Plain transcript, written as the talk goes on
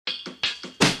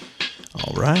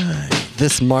All right.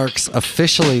 This marks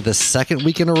officially the second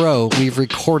week in a row we've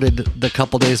recorded the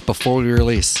couple days before we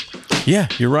release. Yeah,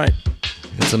 you're right.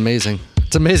 It's amazing.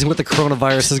 It's amazing what the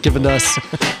coronavirus has given to us.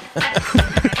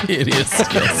 It is.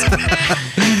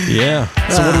 Yes. Yeah.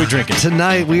 So what are we drinking?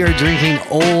 Tonight we are drinking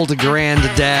Old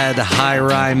Granddad High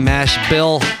Rye Mash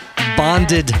Bill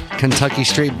Bonded Kentucky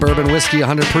Straight Bourbon Whiskey,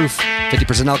 100 proof,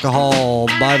 50% alcohol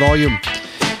by volume.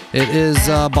 It is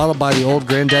bottled by the Old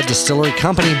Granddad Distillery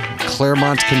Company,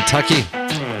 Claremont, Kentucky.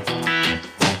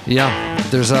 Yeah,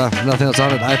 there's nothing else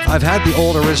on it. I've had the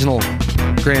old original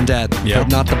Granddad, but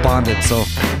not the bonded, so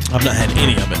I've not had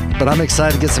any of it. But I'm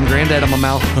excited to get some Granddad on my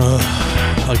mouth.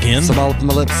 Again? Some all up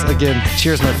my lips again.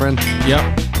 Cheers, my friend.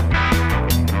 Yep.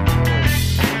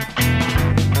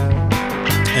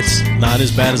 It's not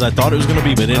as bad as I thought it was going to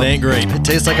be, but it ain't great. It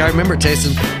tastes like I remember it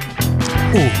tasting.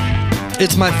 Ooh.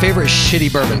 It's my favorite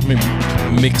shitty bourbon.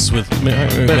 Mix with... We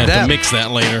have to mix that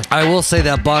later. I will say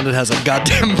that bonded has a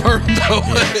goddamn burn, though.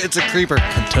 It's a creeper.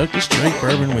 Kentucky Straight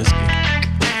Bourbon Whiskey.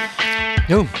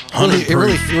 Ooh, it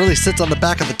really sits on the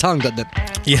back of the tongue, doesn't it?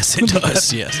 Yes, it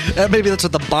does, yes. Maybe that's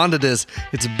what the bonded is.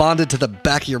 It's bonded to the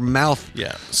back of your mouth.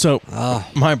 Yeah. So,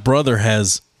 my brother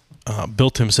has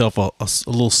built himself a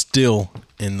little still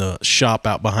in the shop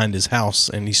out behind his house,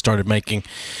 and he started making...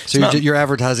 So you're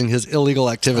advertising his illegal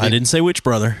activity. I didn't say which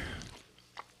brother.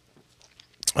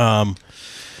 This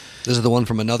is the one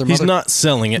from another mother? He's not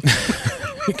selling it.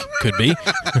 Could be.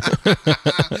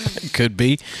 Could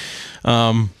be.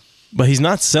 But he's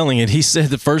not selling it. He said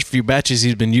the first few batches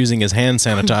he's been using as hand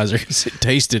sanitizer because it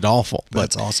tasted awful.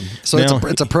 That's awesome. So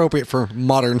it's appropriate for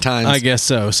modern times. I guess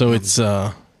so. So it's...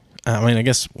 I mean, I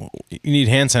guess you need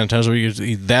hand sanitizer, or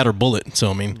you that or bullet.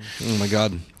 So, I mean... Oh, my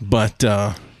God. But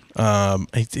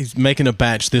he's making a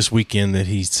batch this weekend that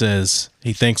he says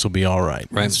he thinks will be all right.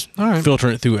 Right. He's all right.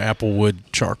 filtering it through Applewood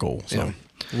charcoal. So,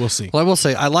 we'll see. Well, I will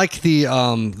say, I like the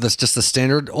just the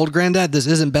standard Old Granddad. This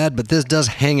isn't bad, but this does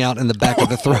hang out in the back of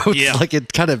the throat. Yeah. Like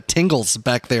it kind of tingles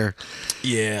back there.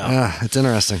 Yeah. It's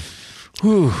interesting.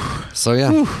 Whew. So,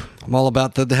 yeah. Whew. I'm all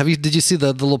about the... Did you see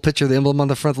the little picture, the emblem on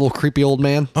the front, the little creepy old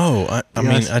man? Oh, I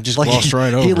mean, I just glossed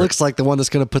right over He looks like the one that's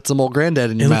going to put some Old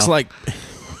Granddad in your mouth.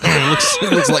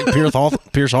 It looks like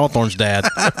Pierce Hawthorne's dad.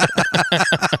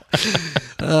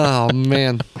 Oh,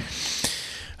 man.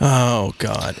 Oh,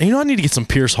 God. I need to get some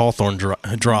Pierce Hawthorne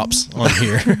drops on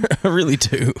here. I really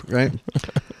do. Right?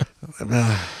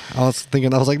 I was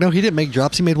like, no, he didn't make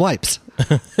drops. He made wipes.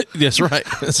 That's right.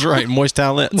 That's right. Moist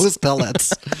towelettes. Moist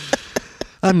towelettes.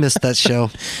 I missed that show.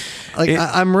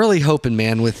 I'm really hoping,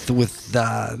 man, with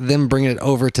them bringing it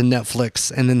over to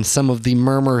Netflix, and then some of the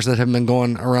murmurs that have been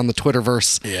going around the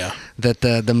Twitterverse. Yeah. That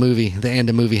the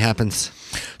movie happens.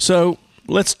 So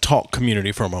let's talk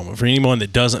Community for a moment. For anyone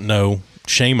that doesn't know,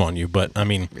 shame on you, but I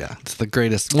mean, yeah, it's the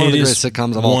greatest. One of the greatest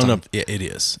sitcoms of all time. It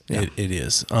is. Yeah. It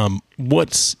is.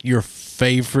 What's your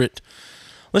favorite?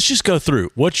 Let's just go through.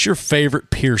 What's your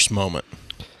favorite Pierce moment?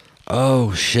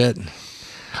 Oh shit.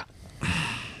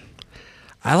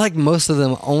 I like most of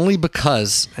them only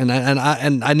because, and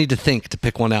I need to think to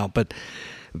pick one out, but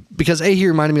because he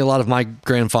reminded me a lot of my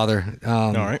grandfather.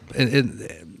 All right.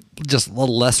 Just a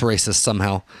little less racist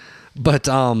somehow, but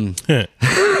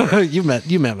you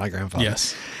met my grandfather.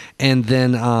 Yes. And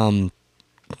then I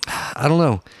don't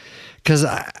know, because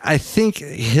I think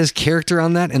his character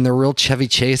on that and the real Chevy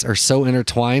Chase are so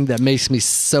intertwined that makes me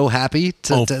so happy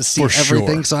to see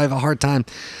everything. Sure. So I have a hard time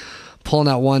pulling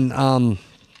out one.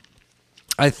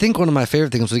 I think one of my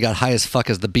favorite things was we got high as fuck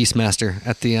as the Beastmaster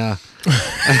at the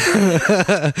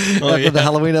the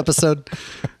Halloween episode.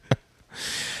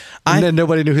 And then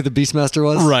nobody knew who the Beastmaster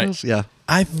was. Right. Yeah.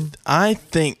 I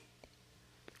think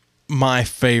my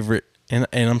favorite, and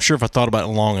I'm sure if I thought about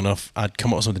it long enough, I'd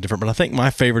come up with something different, but I think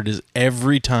my favorite is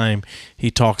every time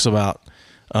he talks about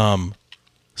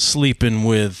sleeping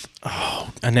with,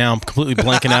 and now I'm completely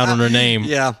blanking out on her name.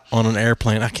 Yeah. On an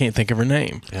airplane. I can't think of her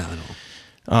name. Yeah, I know.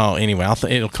 Oh, anyway,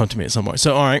 it'll come to me at some point.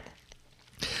 So, all right.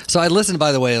 So I listened,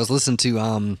 by the way, I was listening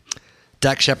to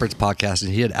Dak Shepard's podcast,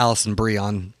 and he had Allison Brie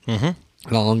on not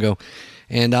long ago.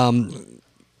 And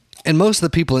most of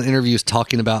the people in interviews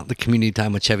talking about the community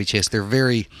time with Chevy Chase, they're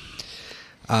very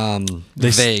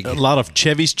vague. A lot of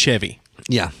Chevy's Chevy.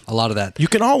 Yeah, a lot of that. You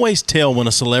can always tell when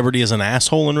a celebrity is an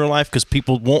asshole in real life because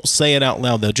people won't say it out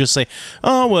loud. They'll just say,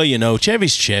 "Oh, well,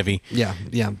 Chevy's Chevy." Yeah,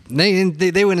 yeah.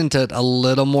 They went into it a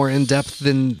little more in depth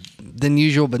than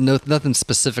usual, but nothing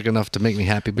specific enough to make me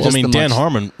happy. But Dan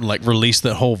Harmon released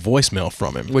that whole voicemail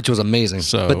from him, which was amazing.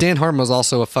 But Dan Harmon was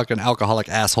also a fucking alcoholic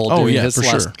asshole during his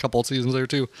last couple of seasons there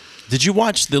too. Did you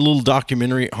watch the little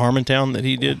documentary Harmontown that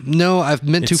he did? No, I've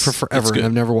meant to for forever, and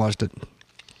I've never watched it.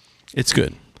 It's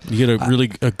good. You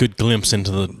get a good glimpse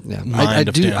into the mind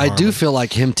of Dan I do Harmon. feel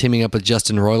like him teaming up with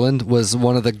Justin Roiland was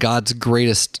one of the God's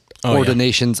greatest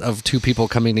ordinations of two people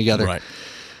coming together. Right.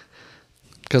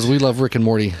 Because we love Rick and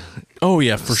Morty. Oh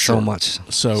yeah, for sure. So much.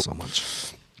 So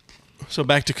much. So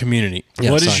back to Community.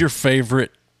 Yeah, What is sorry. your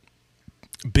favorite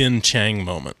Ben Chang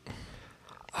moment?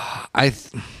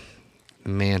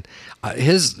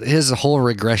 His whole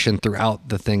regression throughout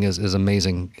the thing is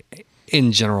amazing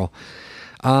in general.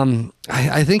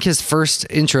 I think his first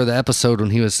intro of the episode when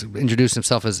he was introducing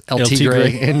himself as LT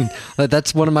Gray, and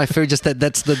that's one of my favorite. Just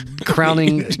that's the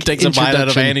crowning. He takes a bite out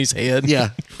of introduction. Annie's head. Yeah,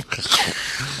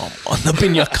 Up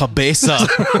in your cabeza.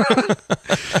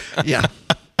 yeah.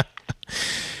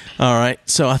 All right.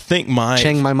 So I think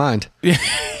Chang my mind.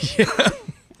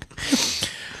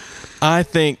 I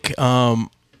think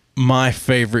my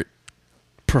favorite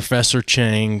Professor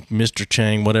Chang, Mr.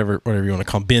 Chang, whatever you want to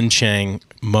call him, Ben Chang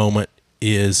moment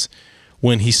is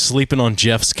when he's sleeping on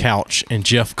Jeff's couch and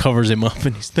Jeff covers him up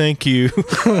and he's thank you.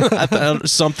 I thought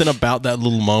something about that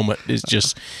little moment is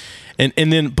just, and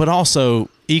then but also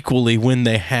equally when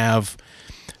they have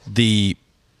the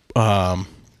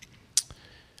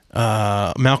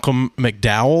Malcolm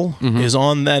McDowell is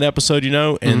on that episode,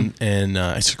 and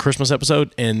it's a Christmas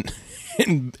episode, and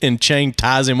Chang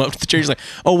ties him up to the chair. He's like,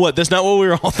 "Oh, what? That's not what we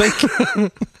were all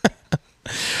thinking."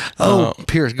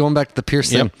 Pierce. Going back to the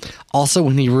Pierce Yep. thing. Also,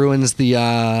 when he ruins the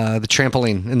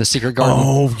trampoline in the secret garden.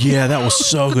 Oh yeah, that was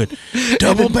so good.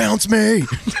 Double bounce me.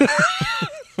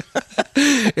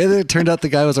 And then it turned out the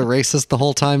guy was a racist the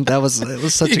whole time. It was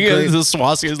such a great. The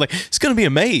swastika is like, it's going to be a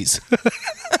maze.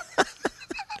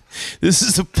 This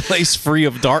is a place free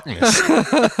of darkness.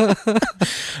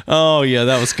 Oh yeah,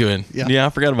 that was good. Yeah, I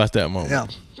forgot about that moment. Yeah.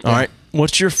 All right,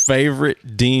 what's your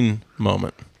favorite Dean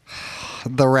moment?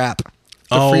 The rap.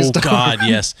 Oh freestyle. God,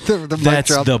 yes. the mic That's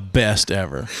drop. the best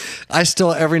ever. I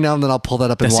still every now and then I'll pull that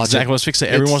up and That's watch exactly it. what I was fixing.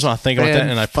 Every It's once in a while I think about that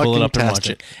and I pull it up and watch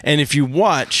it. And if you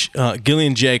watch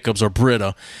Gillian Jacobs or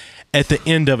Britta, at the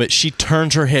end of it, she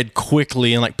turns her head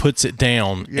quickly and like puts it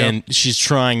down, and she's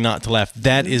trying not to laugh.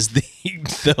 That is the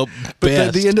But best.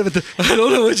 at the end of it, I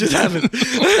don't know what just happened.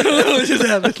 I don't know what just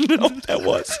happened. No, that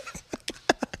was.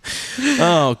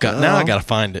 Oh God! Now I gotta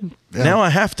find it. Yeah. Now I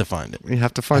have to find it. You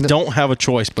have to find I it. don't have a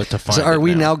choice but to find it. So are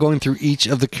we now going through each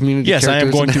of the community Yes, I characters?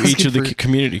 am going and through each asking of the for-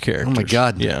 community characters. Oh my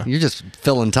God. Yeah. You're just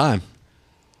filling time.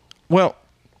 Well,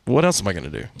 what else am I going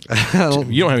to do?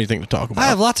 You don't have anything to talk about. I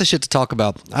have lots of shit to talk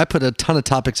about. I put a ton of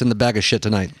topics in the bag of shit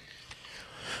tonight.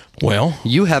 Well,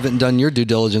 You haven't done your due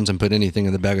diligence and put anything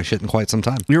in the bag of shit in quite some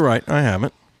time. you're right. I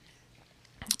haven't.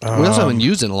 We also haven't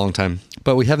used it in a long time,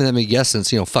 but we haven't had any guests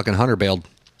since, fucking Hunter bailed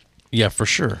Yeah, for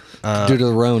sure. due to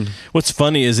the Roan. What's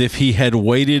funny is if he had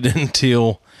waited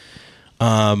until,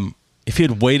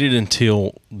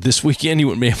 this weekend, he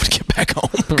wouldn't be able to get back home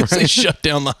because they shut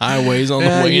down the highways on the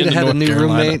way you'd into have had North a new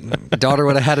Carolina. roommate. Daughter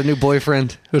would have had a new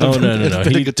boyfriend. It'd Oh have no, been- no, it'd no!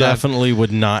 been a He good time. definitely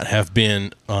would not have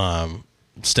been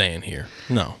staying here.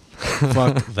 No,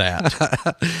 fuck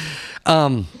that.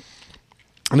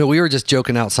 No, we were just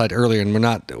joking outside earlier, and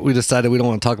we decided we don't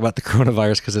want to talk about the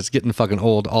coronavirus because it's getting fucking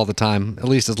old all the time, at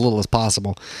least as little as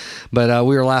possible. But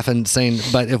we were laughing, saying,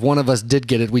 but if one of us did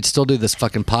get it, we'd still do this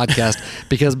fucking podcast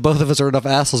because both of us are enough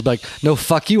assholes. Like, no,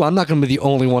 fuck you. I'm not going to be the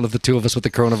only one of the two of us with the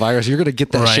coronavirus. You're going to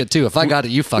get that Right. shit too. If I got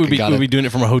it, you fucking got We'd it. be doing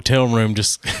it from a hotel room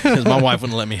just because my wife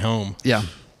wouldn't let me home. Yeah.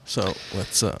 So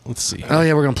let's see. Oh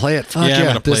yeah, we're gonna play it. Fuck I'm yeah!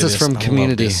 gonna play This is from I love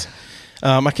Community. this.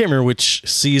 I can't remember which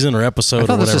season or episode I or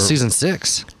thought whatever. this was season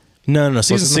 6. No.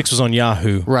 Season 6 was on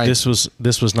Yahoo. Right. This was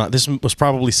not. This was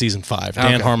probably season 5.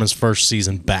 Dan Okay. Harmon's first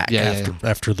season back Yeah,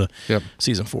 after the Yep.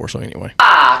 season 4. So anyway,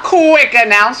 Quick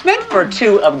announcement for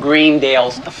 2 of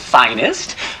Greendale's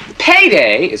finest.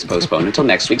 Payday is postponed until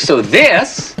next week, so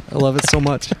this I love it so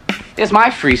much. is my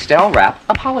freestyle rap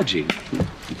apology.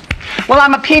 Well,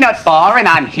 I'm a peanut bar, and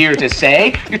I'm here to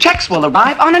say your checks will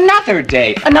arrive on another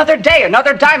day. Another day,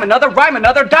 another dime, another rhyme,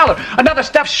 another dollar. Another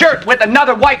stuffed shirt with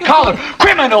another white collar.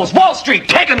 Criminals, Wall Street,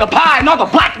 taking the pie, and all the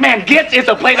black man gets is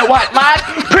a plate of white lies.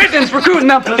 Prisons recruiting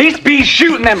them, police be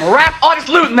shooting them, rap artists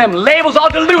looting them, labels all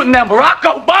diluting them. Barack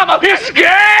Obama is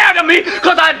scared of me,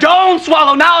 cause I don't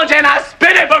swallow knowledge and I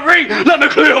spit it for free. Let me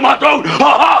clear my throat. Ha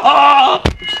ha ha!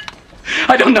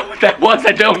 I don't know what that was,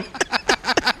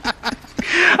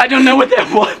 I don't know what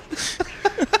that was.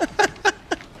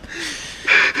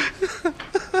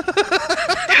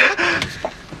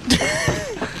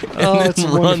 Oh, it's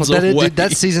then wonderful. runs away.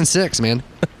 That's season 6, man.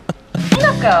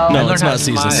 No, it's not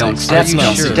season Don't 6. step, It's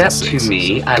not step season 6. to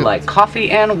me. I like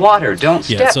coffee and water. Don't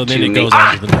step Yeah, so then to it me. goes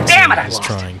on to the next damn scene. it, I He's lost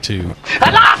trying to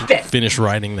I lost it! finish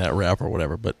writing that rap or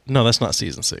whatever. But no, that's not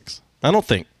season 6. I don't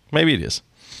think. Maybe it is.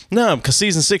 No, because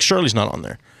season 6, Shirley's not on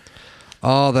there.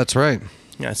 Oh, that's right.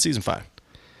 Yeah, it's season 5.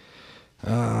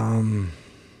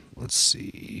 Let's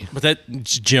see. But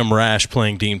that's Jim Rash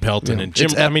playing Dean Pelton, and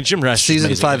Jim Rash. Season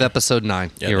is amazing. 5, episode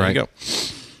 9. Yeah, You're there right. you go.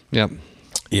 Yep.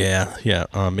 Yeah.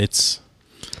 It's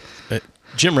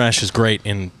Jim Rash is great,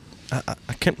 and I'm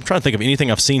trying to think of anything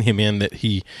I've seen him in that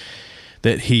he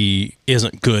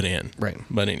isn't good in. Right.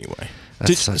 But anyway,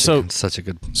 That's such a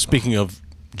good. Speaking of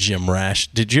Jim Rash,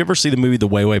 did you ever see the movie The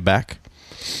Way Back?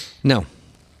 No.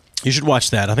 You should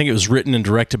watch that. I think it was written and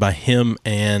directed by him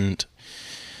and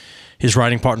his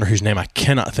writing partner, whose name I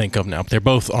cannot think of now. They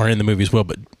both are in the movie as well,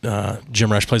 but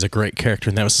Jim Rash plays a great character,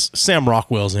 and that was Sam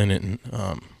Rockwell's in it, and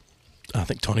I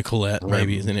think Toni Collette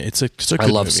maybe is in it. It's a good I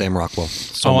love movie. Sam Rockwell.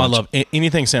 So I much. love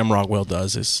anything Sam Rockwell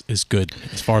does is good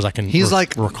as far as I can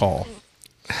recall.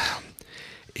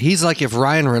 He's like if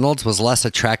Ryan Reynolds was less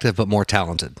attractive but more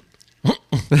talented.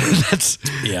 That's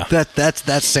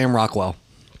Sam Rockwell.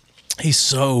 He's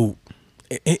so,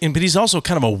 but he's also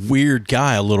kind of a weird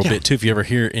guy a little bit too. If you ever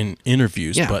hear in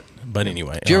interviews, Yeah. but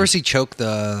anyway. Did you ever see Choke,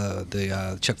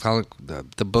 the Chuck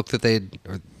Palahniuk, the book that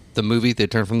or the movie they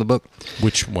turned from the book?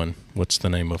 Which one? What's the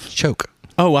name of? Choke.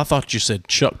 Oh, I thought you said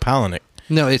Chuck Palahniuk.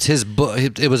 No, it's his book.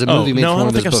 It was a movie made no, from I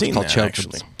one don't of his think I've books seen called that, Choke.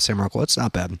 actually. It's Sam Rockwell. It's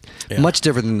not bad. Yeah. Much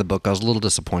different than the book. I was a little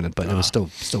disappointed, but it was still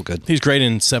good. He's great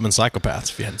in Seven Psychopaths.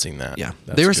 If you hadn't seen that, Yeah,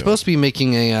 That's they were good. supposed to be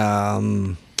making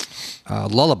a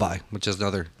Lullaby, which is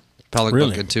another Palahniuk Really?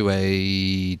 book into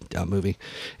a movie.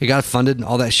 He got funded and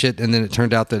all that shit, and then it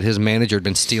turned out that his manager had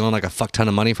been stealing like a fuck ton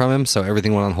of money from him, so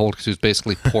everything went on hold because he was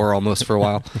basically poor almost for a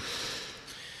while.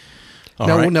 All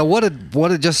right. Now, what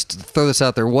a just throw this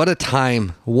out there. What a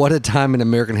time in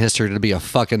American history to be a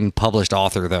fucking published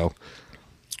author, though.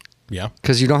 Yeah.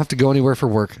 Because you don't have to go anywhere for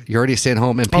work. You're already staying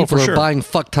home, and people for are sure. buying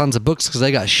fuck tons of books because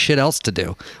they got shit else to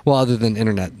do. Well, other than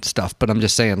internet stuff. But I'm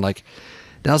just saying, like,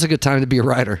 now's a good time to be a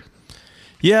writer.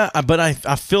 Yeah, but I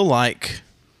feel like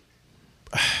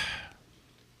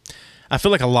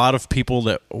a lot of people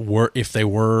that were, if they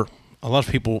were, a lot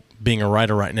of people being a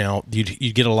writer right now,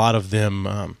 you'd get a lot of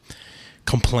them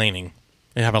complaining.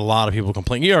 You have a lot of people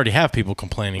complaining. You already have people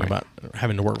complaining about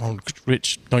having to work from home,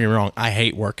 which, don't get me wrong, I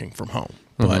hate working from home.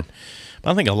 But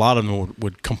I think a lot of them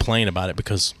would complain about it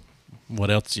because what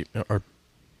else are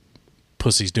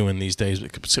pussies doing these days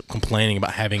but complaining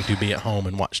about having to be at home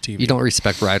and watch TV? You don't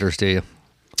respect writers, do you?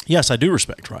 Yes, I do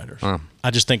respect writers. I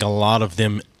just think a lot of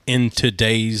them in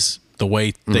today's, the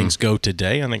way things go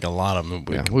today, I think a lot of them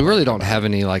would Yeah. We really don't have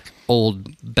any, like,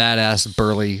 old, badass,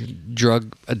 burly,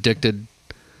 drug-addicted,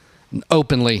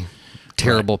 openly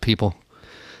terrible people.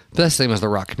 But that's the same as the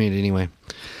rock community anyway.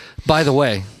 By the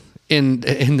way, in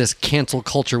this cancel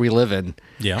culture we live in,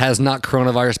 has not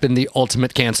coronavirus been the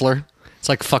ultimate canceler? It's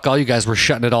like, fuck all you guys, we're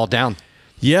shutting it all down.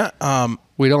 Yeah.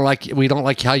 We don't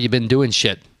like how you've been doing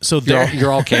shit. So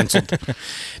you're all canceled.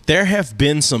 There have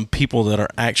been some people that are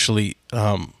actually,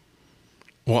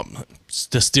 well,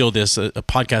 to steal this, a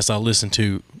podcast I listen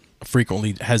to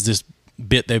frequently has this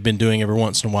bit they've been doing every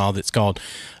once in a while that's called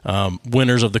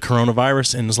Winners of the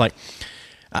Coronavirus. And it's like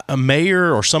a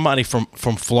mayor or somebody from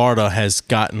Florida has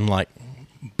gotten like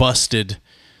busted,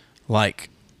 like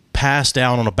passed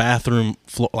out on a bathroom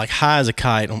floor, like high as a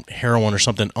kite on heroin or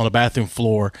something on a bathroom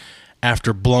floor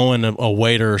after blowing a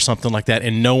waiter or something like that,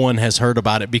 and no one has heard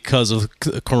about it because of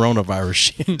the coronavirus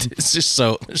shit. It's just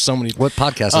there's so many. What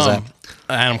podcast is that?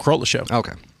 Adam Carolla Show.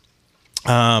 Okay.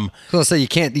 So let's say you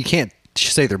can't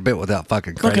say their bit without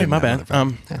fucking credit. Okay, my bad.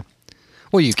 Yeah.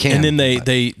 Well, you can. And then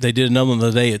they did another one the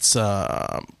other day. It's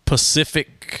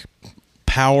Pacific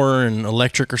Power and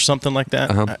Electric or something like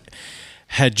that.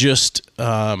 Had just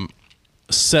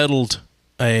settled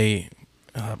a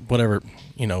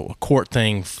a court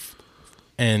thing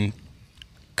and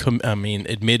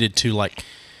admitted to like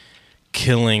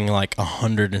killing like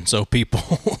 100 and so people.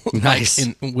 Nice.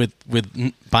 with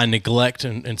by neglect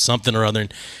and something or other.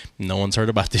 And no one's heard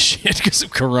about this shit because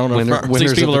of coronavirus.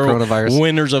 Winners These people of the are coronavirus.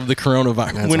 winners of the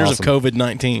coronavirus. That's winners awesome. of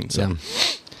COVID-19. So.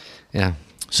 Yeah.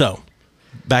 So,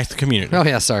 back to the community. Oh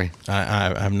yeah, sorry.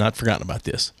 I've not forgotten about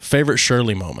this. Favorite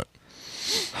Shirley moment?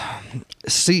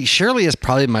 See, Shirley is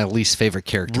probably my least favorite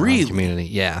character Really? in the community.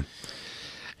 Yeah.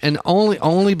 And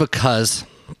only because,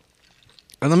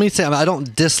 and let me say, I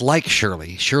don't dislike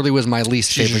Shirley. Shirley was my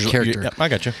least favorite character. Yep, I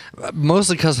got you.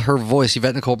 Mostly because her voice,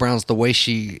 Yvette Nicole Brown's, the way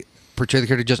she portrayed the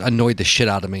character just annoyed the shit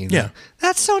out of me. Yeah.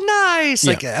 That's so nice.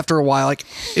 Like, Yeah. after a while, like,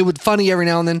 it would funny every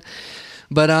now and then.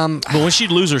 But But when she'd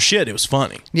lose her shit, it was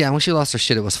funny. yeah, when she lost her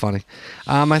shit, it was funny.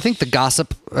 I think the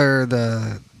gossip or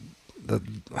the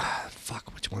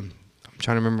fuck, which one? I'm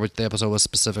trying to remember what the episode was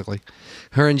specifically.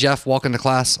 Her and Jeff walking to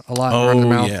class a lot. and running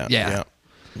their mouth. Yeah.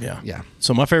 Yeah. Yeah.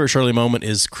 So my favorite Shirley moment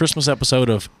is Christmas episode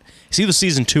of, it's either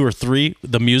season 2 or 3,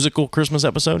 the musical Christmas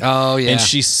episode. Oh, yeah. And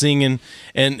she's singing,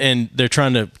 and they're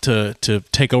trying to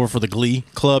take over for the Glee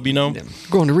Club, you know?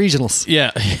 Going to regionals.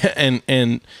 Yeah.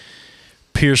 And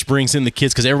Pierce brings in the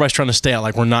kids because everybody's trying to stay out,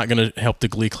 like we're not going to help the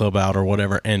Glee Club out or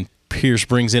whatever. And Pierce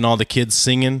brings in all the kids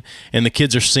singing, and the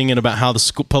kids are singing about how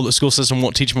the public school system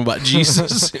won't teach them about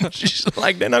Jesus. And she's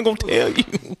like, "They're not gonna tell you."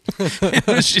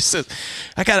 And she says,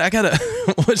 "I gotta."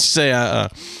 What'd she say?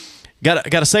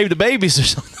 Gotta save the babies or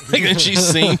something. And she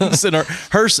sings,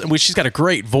 and she's got a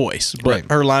great voice, but Right.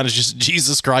 her line is just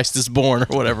 "Jesus Christ is born"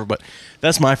 or whatever. But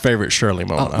that's my favorite Shirley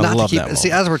moment. I love that moment.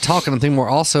 See, as we're talking, I'm thinking more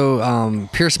also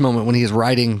Pierce moment when he's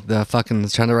writing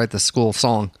trying to write the school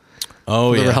song.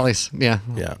 Oh The yeah, rallies. Yeah.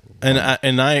 yeah.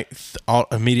 And I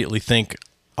immediately think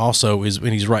also is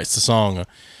when he writes the song.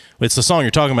 It's the song you're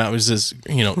talking about. It was this,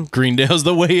 Greendale's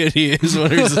the way it is.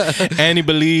 When he says, and he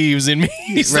believes in me.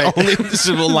 It's Right. the only this is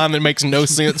a line that makes no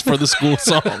sense for the school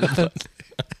song.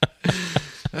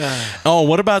 Oh,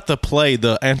 what about the play,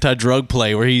 the anti-drug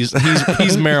play, where he's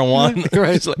marijuana?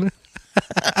 Right. It's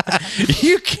like,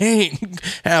 you can't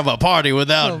have a party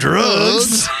without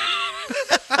drugs.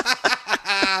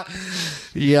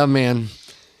 Yeah, man.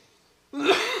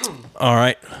 All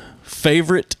right,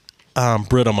 favorite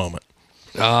Britta moment.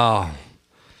 Oh.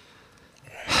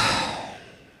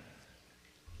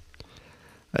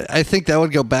 I think that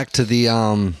would go back to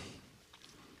the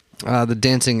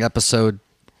dancing episode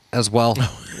as well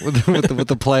with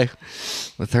the play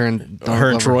with her and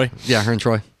Troy. Yeah, her and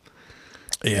Troy.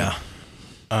 Yeah.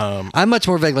 I'm much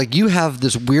more vague. Like, you have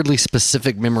this weirdly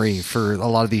specific memory for a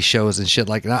lot of these shows and shit.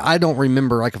 Like, I don't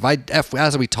remember. Like,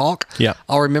 as we talk, Yeah.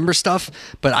 I'll remember stuff,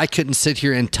 but I couldn't sit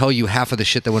here and tell you half of the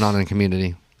shit that went on in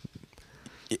Community.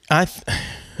 I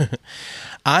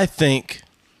think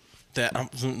that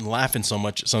I'm laughing so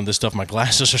much at some of this stuff. My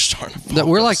glasses are starting to fall. That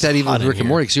we're like that even Hot with in Rick and here.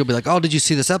 Morty, because you'll be like, "Oh, did you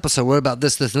see this episode? What about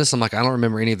this, this, and this?" I'm like, I don't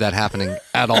remember any of that happening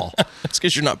at all. It's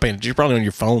because you're not paying attention. You're probably on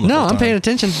your phone. The No, whole I'm time. paying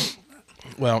attention.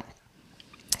 Well,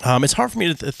 it's hard for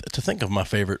me to think of my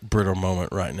favorite Britta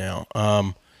moment right now.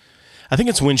 I think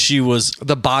it's when she was.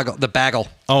 The bagel.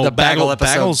 Oh, the bagel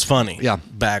episode. Bagel's funny. Yeah.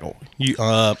 Bagel. You,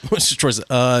 what's Troy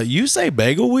say? You say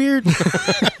bagel weird?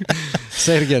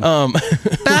 Say it again.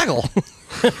 Bagel.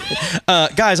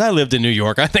 Guys, I lived in New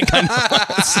York. I think I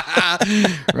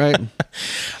know. Right.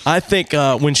 I think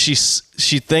when she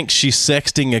thinks she's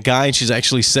sexting a guy and she's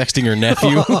actually sexting her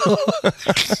nephew.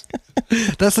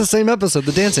 That's the same episode,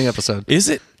 the dancing episode. Is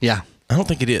it? Yeah. I don't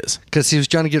think it is. Because he was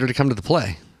trying to get her to come to the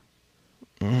play.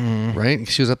 Right?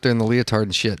 She was up there in the leotard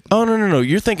and shit. Oh no!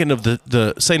 You're thinking of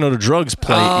the Say No to Drugs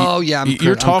play. Oh, yeah.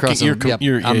 You're talking.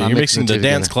 You're I'm mixing the two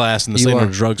dance together. class and the Say No to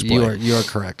Drugs play. You are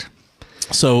correct.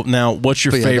 So now, what's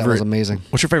your But yeah, favorite? that was amazing.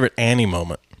 What's your favorite Annie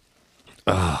moment?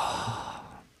 I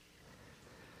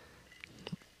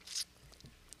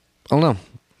don't know.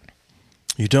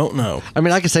 You don't know. I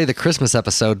mean, I could say the Christmas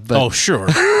episode, but Oh sure.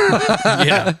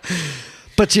 Yeah.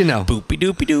 but you know. Boopy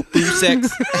doopy doop boo sex.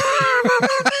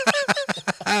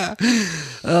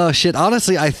 Oh shit!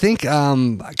 Honestly, I think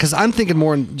because I'm thinking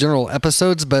more in general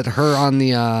episodes, but her on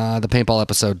the paintball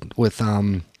episode with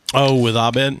Oh, with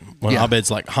Abed when Yeah.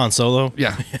 Abed's like Han Solo.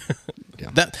 yeah.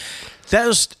 That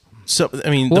was so. I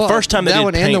mean, Well, the first time they that did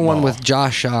one and the one paintball. with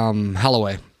Josh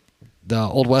Holloway, the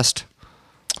Old West.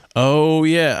 Oh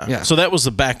yeah. Yeah. So that was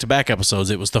the back-to-back episodes.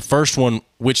 It was the first one,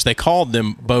 which they called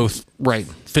them both Right.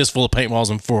 Fistful of Paintballs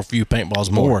and For a Few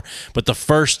Paintballs More. But it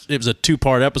was a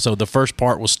 2-part episode. The first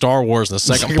part was Star Wars. And the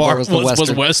second part was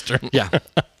Western. Yeah.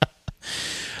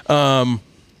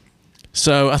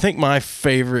 So I think my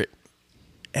favorite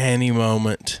Annie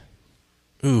moment.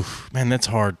 Ooh, man, that's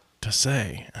hard to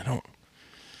say.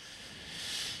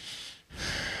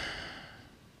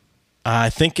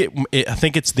 I think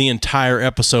it's the entire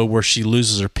episode where she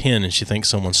loses her pen and she thinks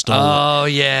someone stole it. Oh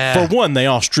yeah. For one, they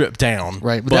all strip down.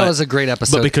 Right, but that was a great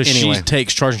episode But because anyway. she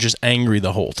takes charge and just angry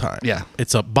the whole time. Yeah.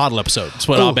 It's a bottle episode. That's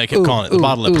what Abed kept calling it, the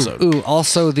bottle episode.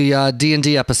 Also the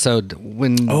D&D episode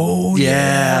when. Oh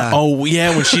yeah. Oh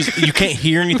yeah. When you can't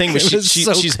hear anything, but It was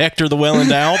so- she's Hector the Well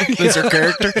Endowed. That's her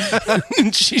character.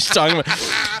 And she's talking about.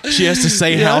 She has to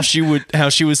say how she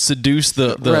would seduce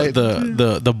the Right.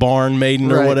 barn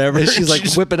maiden or Right. And And she's like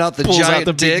just whipping out the pulls giant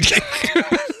big dick.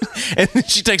 And then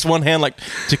she takes one hand like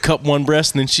to cup one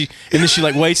breast, and then she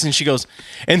like waits and she goes,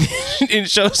 and it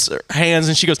shows her hands,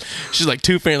 and she's like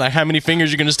 2 fingers, like how many fingers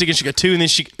you're gonna stick, and she got 2, and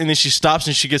then she stops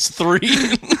and she gets 3.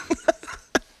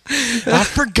 I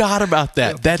forgot about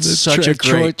that. That's such a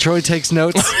great. Troy takes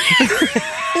notes.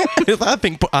 I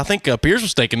think Pierce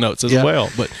was taking notes as Yeah. well.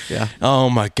 But Yeah. oh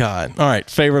my god! All right,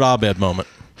 favorite Abed moment.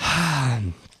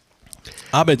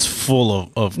 Abed's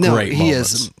full of great he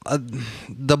moments. is.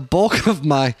 The bulk of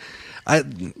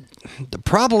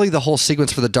probably the whole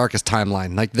sequence for the Darkest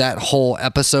Timeline, like that whole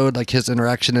episode, like his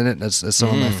interaction in it is some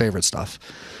of my favorite stuff.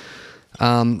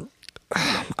 I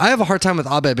have a hard time with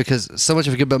Abed because so much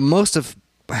of it good, but most of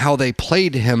how they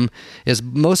played him is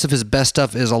most of his best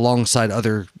stuff is alongside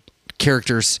other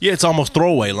characters. Yeah, it's almost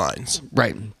throwaway lines.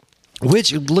 Right.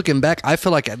 Which, looking back, I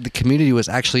feel like the Community was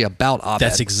actually about Abed.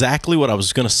 That's exactly what I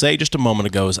was going to say just a moment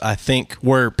ago. Is I think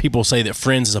where people say that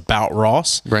Friends is about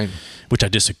Ross, right, which I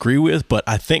disagree with, but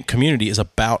I think Community is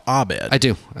about Abed. I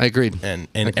do. I agreed. And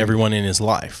everyone in his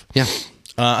life. Yeah.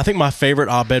 I think my favorite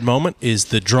Abed moment is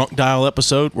the drunk dial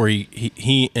episode where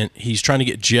he's trying to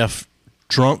get Jeff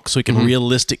drunk so he can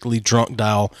realistically drunk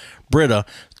dial Britta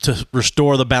to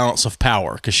restore the balance of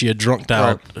power because she had drunk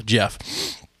dialed Jeff.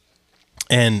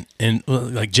 And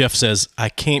like Jeff says, I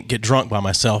can't get drunk by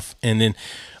myself. And then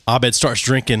Abed starts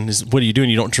drinking. What are you doing?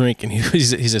 You don't drink. And he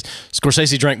says,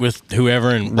 Scorsese drank with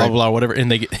whoever and blah, blah, blah, whatever.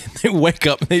 And they wake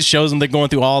up and it shows them they're going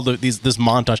through all this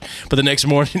montage. But the next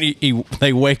morning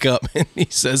they wake up and he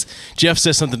says, Jeff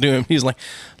says something to him. He's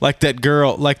like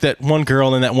that one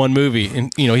girl in that one movie.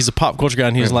 And, he's a pop culture guy.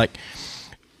 And he's like,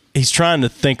 he's trying to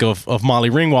think of Molly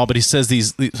Ringwald, but he says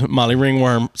these Molly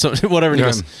Ringworm, so whatever. And he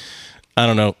goes, I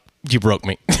don't know. You broke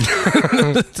me.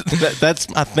 I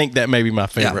think that may be my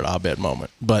favorite Abed moment.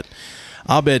 But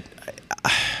Abed,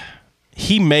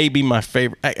 he may be my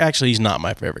favorite. Actually, he's not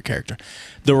my favorite character.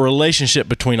 The relationship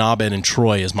between Abed and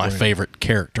Troy is my favorite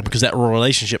character because that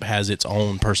relationship has its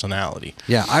own personality.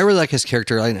 Yeah, I really like his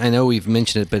character. I know we've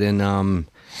mentioned it, but in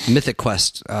Mythic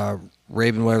Quest,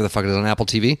 Raven, whatever the fuck it is on Apple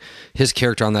TV, his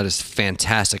character on that is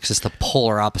fantastic. It's the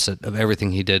polar opposite of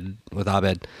everything he did with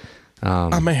Abed.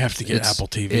 I may have to get Apple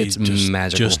TV. It's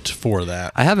magical. Just for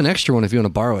that. I have an extra one if you want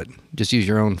to borrow it. Just use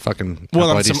your own fucking.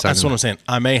 That's what I'm saying.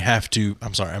 I may have to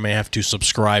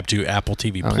subscribe to Apple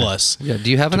TV Plus. Yeah. Do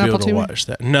you have an Apple TV? Watch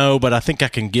that. No, but I think I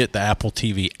can get the Apple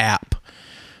TV app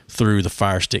through the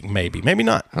Fire Stick. Maybe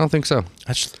not. I don't think so.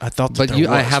 I thought. But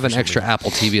I have an extra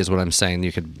Apple TV, is what I'm saying.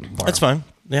 You could borrow. That's fine.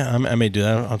 Yeah, I may do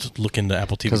that. I'll just look into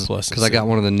Apple TV Plus because I got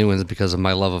one of the new ones because of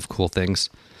my love of cool things.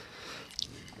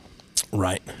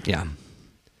 Right. Yeah.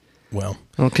 Well,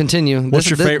 continue. What's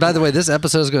your favorite? By the way, this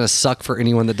episode is going to suck for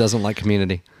anyone that doesn't like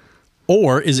Community.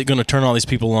 Or is it going to turn all these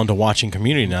people on to watching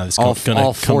Community now? It's all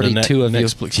 42 of you.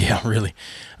 Yeah, really.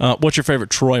 What's your favorite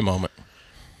Troy moment?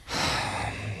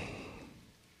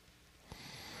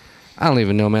 I don't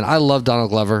even know, man. I love Donald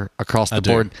Glover across the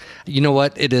board. You know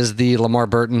what? It is the LeVar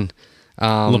Burton.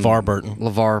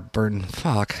 LeVar Burton.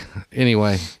 Fuck.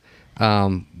 Anyway,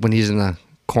 when he's in the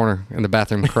corner in the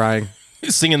bathroom crying.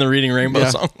 Singing the Reading Rainbow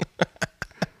song.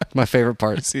 My favorite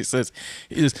part. He says,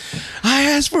 I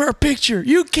asked for a picture.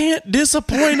 You can't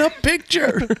disappoint a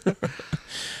picture.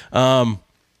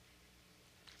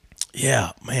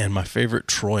 Yeah, man, my favorite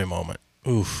Troy moment.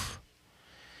 Oof.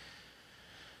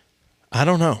 I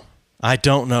don't know. I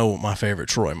don't know what my favorite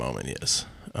Troy moment is.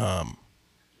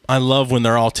 I love when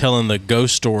they're all telling the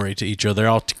ghost story to each other. They're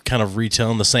all kind of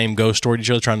retelling the same ghost story to each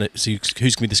other, trying to see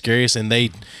who's going to be the scariest. And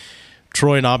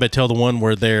Troy and Abed tell the one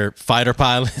where they're fighter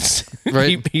pilots.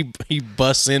 Right. he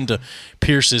busts into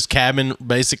Pierce's cabin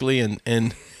basically,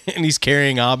 and he's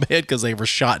carrying Abed because they were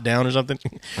shot down or something.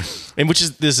 And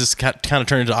this is kind of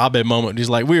turned into Abed moment. He's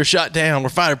like, "We were shot down. We're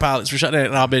fighter pilots. We're shot down."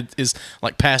 And Abed is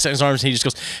like passed out his arms, and he just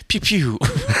goes pew pew.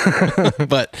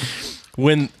 But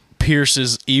when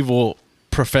Pierce's evil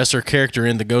professor character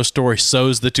in the ghost story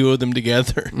sews the two of them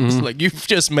together, it's like, "You've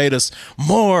just made us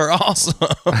more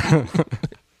awesome."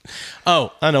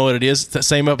 Oh, I know what it is. It's that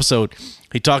same episode.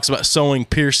 He talks about sewing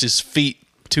Pierce's feet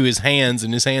to his hands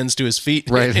and his hands to his feet.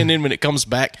 Right. And then when it comes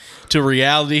back to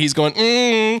reality, he's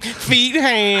going, feet,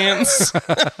 hands.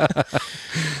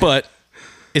 But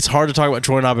it's hard to talk about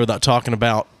Troy and Abed without talking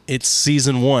about it's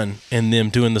season 1 and them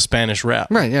doing the Spanish rap.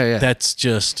 Right, yeah. That's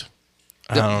just,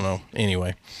 I don't know.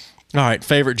 Anyway. All right,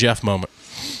 favorite Jeff moment.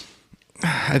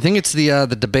 I think it's the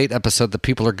debate episode, The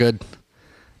People Are Good.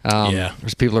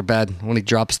 There's People Are Bad, when he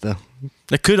drops the...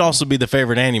 It could also be the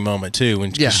favorite Annie moment, too,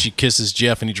 when she kisses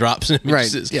Jeff and he drops him. Right,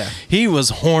 says, yeah. He was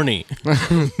horny.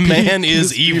 Man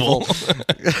is evil.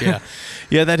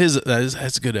 Yeah,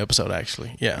 that's a good episode,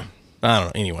 actually. Yeah. I don't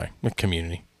know. Anyway,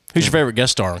 Community. Who's your favorite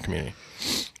guest star on Community?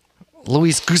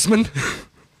 Luis Guzman.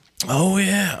 Oh,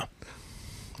 yeah.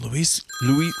 Luis.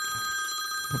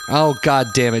 Oh, God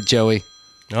damn it, Joey.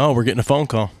 Oh, we're getting a phone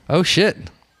call. Oh, shit.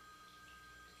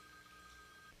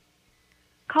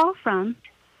 Call from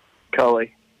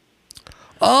Cully.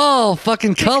 Oh,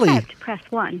 fucking Cully. To accept, press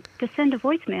 1. To send a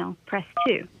voicemail, press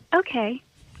 2. Okay.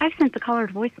 I've sent the caller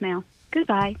to voicemail.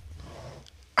 Goodbye.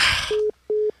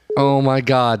 Oh my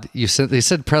God! They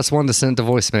said press 1 to send it to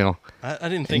voicemail. I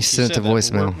didn't think You you sent said to that.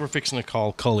 voicemail. We're fixing to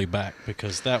call Cully back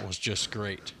because that was just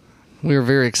great. We were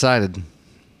very excited.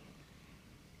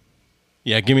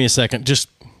 Yeah, give me a second. Just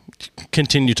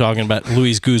continue talking about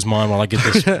Luis Guzman while I get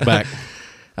this back.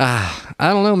 I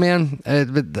don't know, man.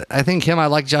 But I think I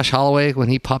like Josh Holloway when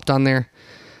he popped on there.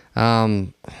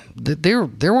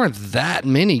 There weren't that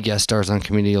many guest stars on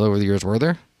Community over the years, were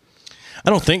there? I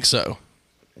don't think so.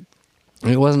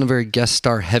 It wasn't a very guest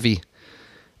star heavy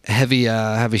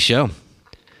show,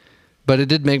 but it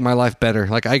did make my life better.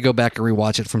 Like I go back and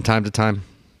rewatch it from time to time.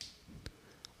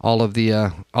 All of the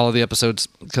episodes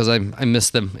because I miss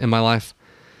them in my life.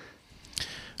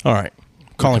 All right,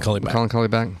 calling Cully back. Calling Cully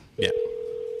back. Yeah.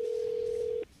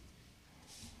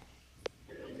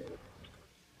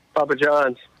 Papa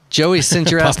John's. Joey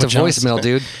sent your ass to Papa John's. voicemail,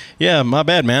 dude. Yeah, my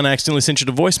bad, man. I accidentally sent you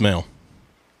to voicemail.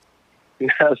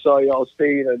 I saw y'all's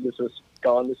feed. I just was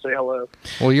gone to say hello.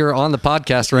 Well, you're on the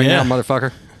podcast right Yeah. now,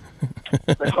 motherfucker.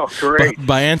 Oh, great.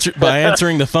 By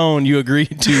answering the phone, you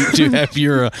agreed to have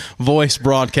your voice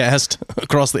broadcast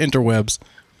across the interwebs.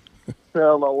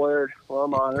 Oh, my word. Well,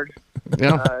 I'm honored.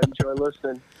 Yeah. I enjoy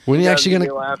listening. When are you guys actually get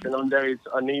gonna? me laughing on days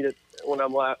I need it when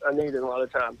I'm I need it a lot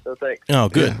of times. So thanks. Oh,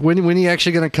 good. When are you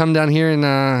actually gonna come down here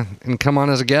and come on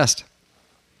as a guest?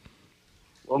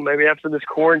 Well, maybe after this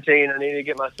quarantine, I need to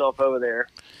get myself over there.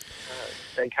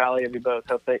 Thank highly of you both.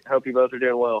 Hope you both are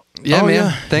doing well. Yeah, Oh, man.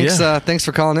 yeah. Thanks. Yeah. Thanks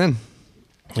for calling in.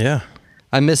 Yeah.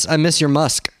 I miss your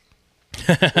Musk.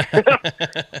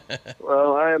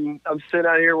 Well, I'm sitting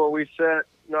out here where we sat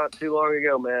not too long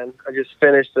ago, man. I just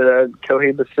finished the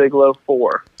Cohiba Siglo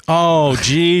 4. Oh,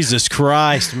 Jesus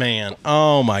Christ, man.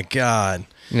 Oh, my God.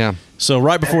 Yeah. So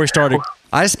right before we started,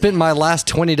 I spent my last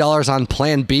 $20 on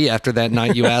Plan B after that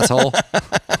night, you asshole.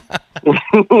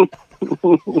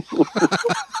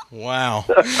 wow.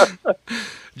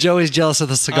 Joey's jealous of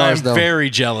the cigars, I'm though. very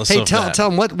jealous Hey, of tell that.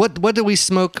 him what did we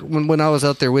smoke when I was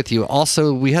out there with you?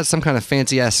 Also, we had some kind of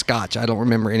fancy ass scotch. I don't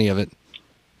remember any of it.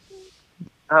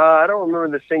 I don't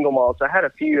remember the single malts. I had a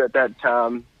few at that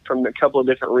time from a couple of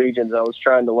different regions. I was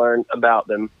trying to learn about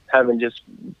them, having just,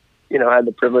 had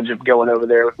the privilege of going over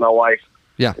there with my wife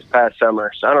Yeah. this past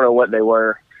summer. So I don't know what they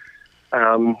were.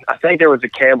 I think there was a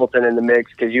Campbellton in the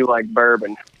mix because you like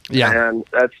bourbon. Yeah. And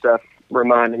that stuff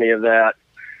reminded me of that.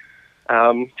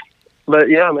 But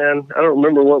yeah, man, I don't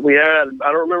remember what we had.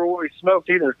 I don't remember what we smoked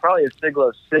either. It's probably a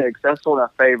Siglo 6. That's one of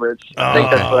my favorites. I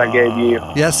think that's what I gave you.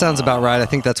 Yeah, that sounds about right. I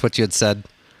think that's what you had said.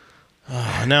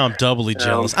 Now I'm doubly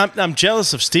jealous. I'm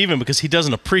jealous of Steven because he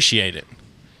doesn't appreciate it.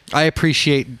 I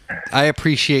appreciate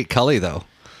Cully, though.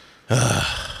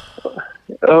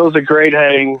 It was a great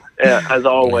hang, as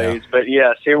always. Yeah. But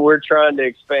yes, here we're trying to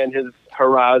expand his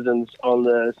horizons on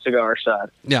the cigar side.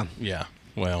 Yeah. Yeah.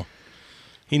 Well,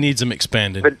 he needs them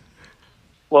expanded. But-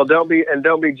 Well, don't be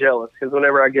jealous, because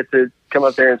whenever I get to come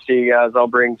up there and see you guys, I'll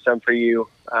bring some for you.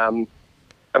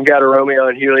 I've got a Romeo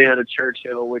and Juliet at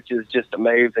Churchill, which is just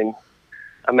amazing.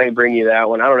 I may bring you that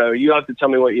one. I don't know. You have to tell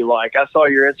me what you like. I saw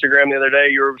your Instagram the other day.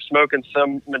 You were smoking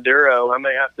some Maduro. I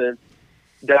may have to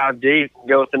dive deep,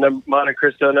 go with the Monte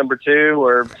Cristo number 2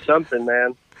 or something,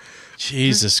 man.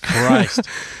 Jesus Christ.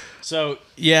 So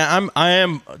yeah, I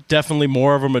am definitely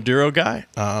more of a Maduro guy.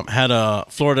 Had a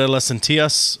Florida de las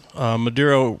Antillas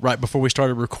Maduro right before we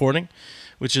started recording,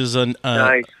 which is a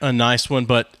nice one.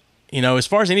 But as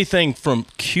far as anything from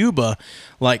Cuba,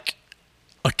 like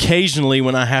occasionally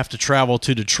when I have to travel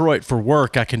to Detroit for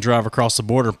work, I can drive across the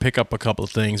border and pick up a couple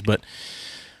of things. But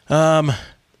man,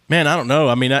 I don't know.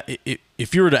 I mean,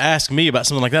 if you were to ask me about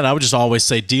something like that, I would just always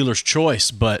say dealer's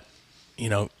choice. But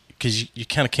because you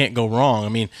kind of can't go wrong. I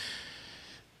mean,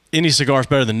 any cigar is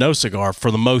better than no cigar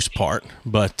for the most part.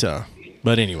 But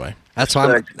anyway. That's why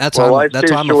I'm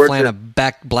a fan of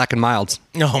Black and Milds.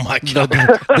 Oh my God.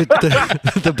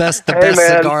 The best man.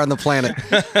 cigar on the planet.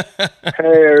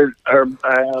 Hey, or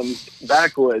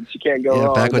Backwoods. You can't go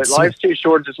wrong. Backwoods. But life's too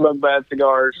short to smoke bad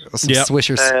cigars. Some Yep.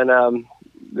 swishers. And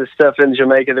the stuff in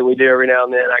Jamaica that we do every now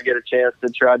and then, I get a chance to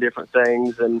try different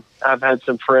things. And I've had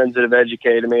some friends that have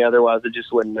educated me. Otherwise, I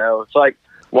just wouldn't know. It's like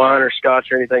wine or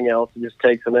scotch or anything else. It just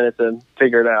takes a minute to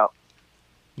figure it out.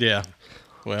 Yeah.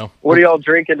 Well. What are y'all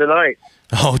drinking tonight?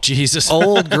 Oh, Jesus.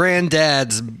 Old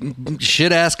granddad's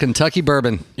shit-ass Kentucky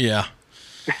bourbon. Yeah.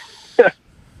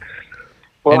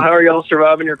 Well, And- how are y'all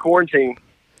surviving your quarantine?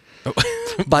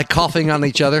 By coughing on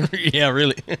each other. Yeah,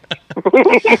 really.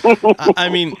 I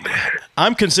mean,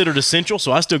 I'm considered essential,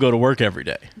 so I still go to work every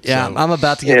day. Yeah, So- I'm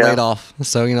about to get Yeah. laid off,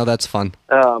 so that's fun.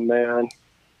 Oh, man.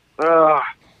 Oh,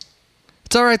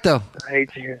 It's all right though. I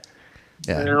hate to hear.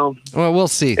 Yeah. Well, Well, we'll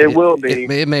see. It will be.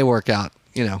 It may work out.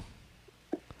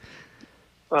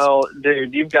 Well,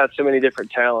 dude, you've got so many different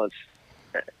talents.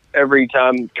 Every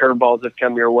time curveballs have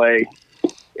come your way,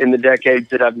 in the decades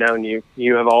that I've known you,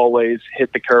 you have always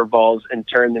hit the curveballs and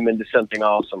turned them into something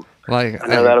awesome. Like, I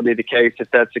know that'll be the case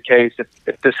if that's the case,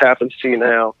 if this happens to you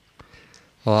now.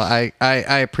 Well, I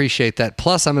appreciate that.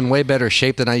 Plus, I'm in way better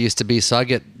shape than I used to be, so I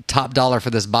get top dollar for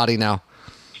this body now.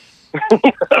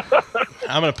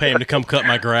 I'm going to pay him to come cut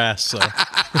my grass. So.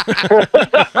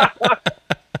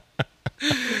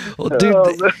 Well,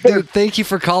 dude, thank you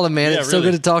for calling, man. Yeah, it's so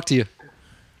really. good to talk to you.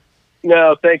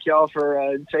 No, thank y'all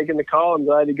for taking the call. I'm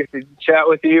glad to get to chat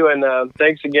with you, and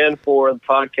thanks again for the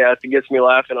podcast. It gets me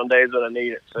laughing on days when I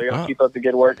need it. So y'all keep up the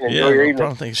good work and enjoy your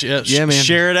evening. Thanks. Yeah, man.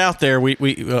 Share it out there. We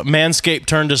Manscaped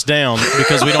turned us down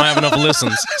because we don't have enough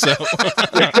listens. So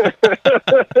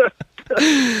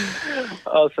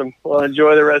Awesome. Well,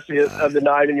 enjoy the rest of the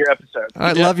night and your episode. All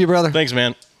right, love you, brother. thanks,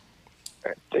 man. All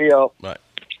right, see y'all. Bye.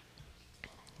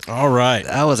 All right.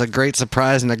 That was a great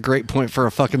surprise and a great point for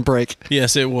a fucking break.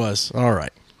 Yes, it was. All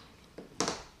right.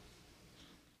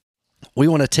 We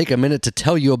want to take a minute to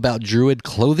tell you about Druid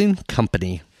Clothing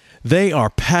Company. They are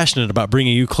passionate about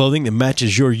bringing you clothing that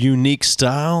matches your unique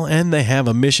style, and they have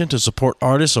a mission to support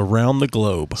artists around the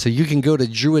globe. So you can go to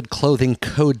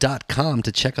druidclothingco.com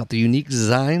to check out the unique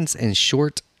designs and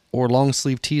short or long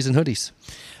sleeve tees and hoodies.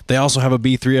 They also have a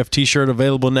B3F t-shirt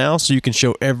available now, so you can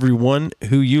show everyone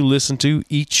who you listen to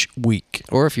each week.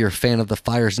 Or if you're a fan of the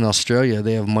fires in Australia,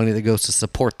 they have money that goes to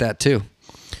support that too.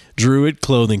 Druid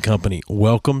Clothing Company,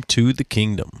 welcome to the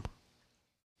kingdom.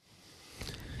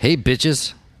 Hey,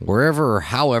 bitches. Wherever or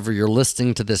however you're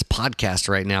listening to this podcast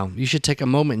right now, you should take a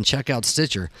moment and check out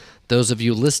Stitcher. Those of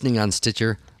you listening on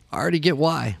Stitcher already get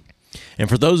why. And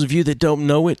for those of you that don't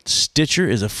know it, Stitcher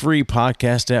is a free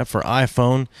podcast app for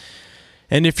iPhone,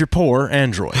 and if you're poor,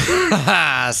 Android.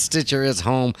 Stitcher is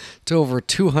home to over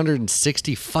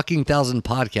 260 fucking thousand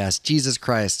podcasts. Jesus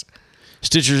Christ.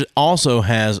 Stitcher also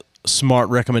has smart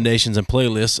recommendations and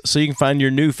playlists, so you can find your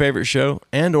new favorite show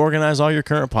and organize all your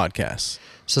current podcasts.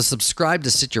 So subscribe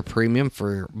to Stitcher Premium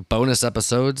for bonus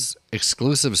episodes,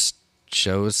 exclusive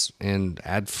shows, and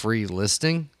ad-free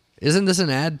listing. Isn't this an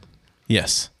ad?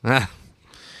 Yes. Ah,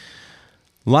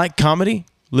 Like comedy?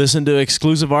 Listen to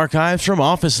exclusive archives from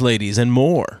Office Ladies and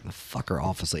more. fucker,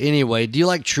 obviously. Anyway, do you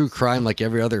like true crime like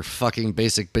every other fucking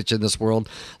basic bitch in this world?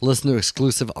 Listen to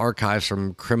exclusive archives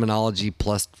from Criminology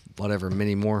plus whatever,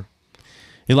 many more.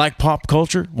 You like pop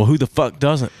culture? Well, who the fuck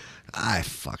doesn't?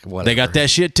 Fuck whatever. They got that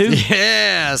shit too?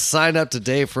 Yeah, sign up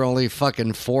today for only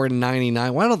fucking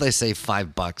 $4.99. Why don't they say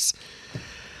 $5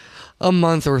 a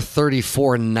month or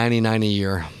 $34.99 a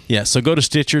year? Yeah, so go to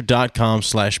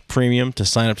Stitcher.com/premium to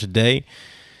sign up today.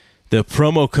 The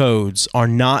promo codes are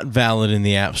not valid in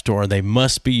the App Store. They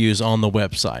must be used on the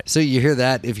website. So you hear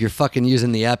that? If you're fucking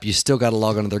using the app, you still got to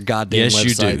log onto their goddamn Yes, website.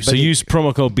 you do. But So use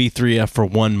promo code B3F for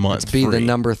 1 month be free. the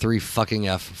number 3 fucking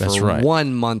F for That's right.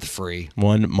 1 month free.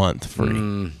 1 month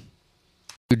free.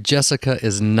 Dude, Jessica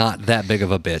is not that big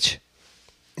of a bitch.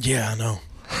 Yeah, I know.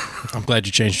 I'm glad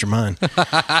you changed your mind.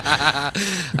 I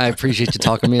appreciate you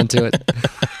talking me into it.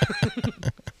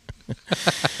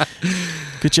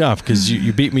 Good job, because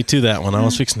you beat me to that one. I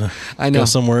was fixing to I know. go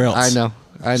somewhere else.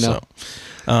 I know. So,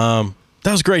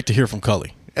 that was great to hear from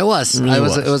Cully. It was. It really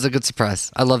was. It was a good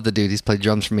surprise. I love the dude. He's played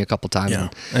drums for me a couple times. Yeah,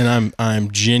 and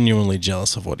I'm genuinely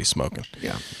jealous of what he's smoking.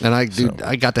 Yeah. And I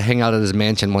got to hang out at his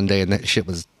mansion one day, and that shit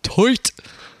was tight.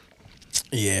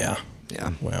 Yeah.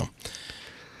 Yeah. Well,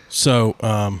 so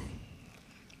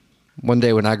One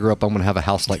day when I grow up, I'm going to have a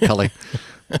house like Cully.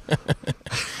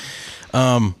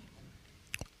 I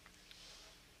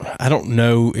don't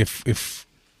know if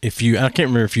you, I can't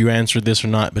remember if you answered this or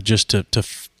not, but just to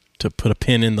put a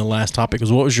pin in the last topic,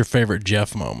 was what was your favorite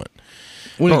Jeff moment?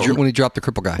 When he dropped the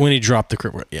cripple guy. When he dropped the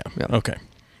cripple. Yeah. Yeah. Okay.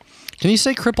 Can you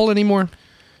say cripple anymore?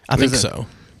 I think Is it- so.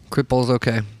 Cripple's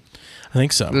okay. I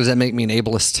think so. Does that make me an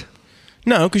ableist?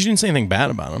 No, because you didn't say anything bad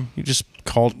about him. You just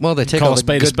called. Well, they take call all a the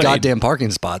spade a good spade. goddamn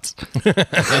parking spots.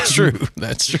 That's true.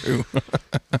 That's true.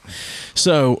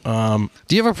 So,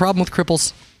 Do you have a problem with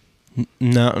cripples?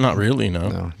 no, not really. No.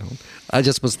 No. I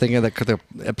just was thinking that the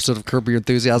episode of Curb Your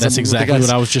Enthusiasm. That's with the exactly guys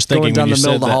what I was just going thinking down when the you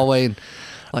middle said of the that. hallway. And,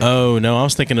 like, Oh no, I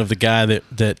was thinking of the guy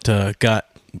that got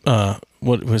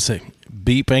what was it,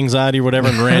 beep anxiety or whatever,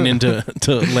 and ran into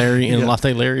Larry in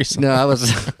Latte Larry's. no,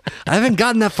 I haven't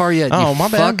gotten that far yet. Oh, you my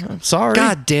fuck. bad. Sorry.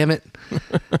 God damn it.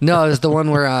 No, it was the one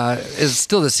where it's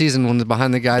still the season when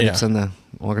behind the guy that's Yeah. in the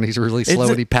organ. He's really slow Is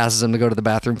it- and he passes him to go to the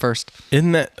bathroom first.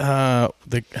 Isn't that I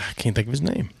can't think of his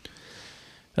name.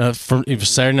 It was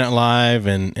Saturday Night Live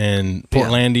and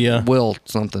Portlandia. Will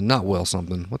something. Not Will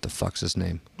something. What the fuck's his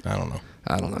name? I don't know.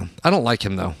 I don't know. I don't like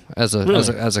him though as a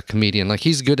Really? as a comedian. Like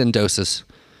he's good in doses.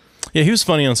 Yeah, he was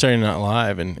funny on Saturday Night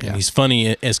Live, and he's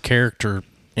funny as character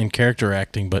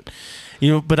acting. But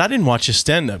but I didn't watch his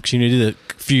stand up because he did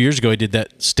a few years ago. He did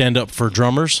that stand up for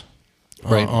drummers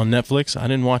Right. on Netflix. I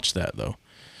didn't watch that though.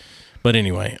 But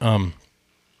anyway,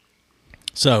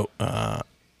 so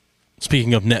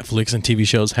speaking of Netflix and TV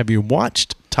shows, have you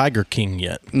watched Tiger King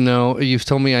yet? No, you've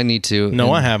told me I need to. No,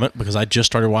 And I haven't because I just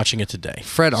started watching it today.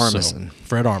 Fred So, Armisen.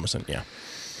 Fred Armisen, yeah.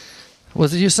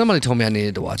 Was it you? Somebody told me I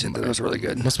needed to watch it. That was really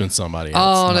good. Must have been somebody else.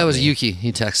 Oh, not that was me. Yuki.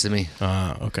 He texted me.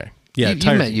 Okay. Yeah,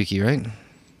 you met Yuki, right?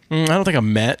 I don't think I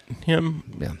met him.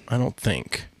 Yeah. I don't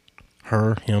think.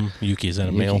 Her, him, Yuki, is that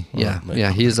a male? Yeah, But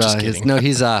yeah. He's just kidding.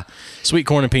 he's Sweet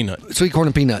corn and peanut. sweet corn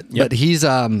and peanut, Yep. but he's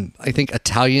I think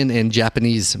Italian and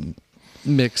Japanese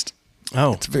mixed.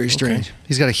 Oh, It's very okay. strange.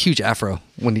 He's got a huge afro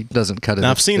when he doesn't cut it.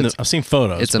 Now, It's- I've seen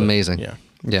photos. It's but, amazing. Yeah.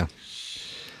 Yeah.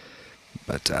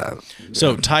 But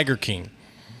So Tiger King,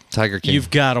 Tiger King. you've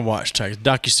got to watch Tiger.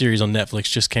 Docuseries on Netflix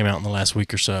just came out in the last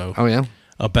week or so. Oh yeah.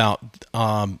 About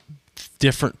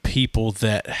different people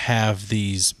that have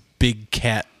these big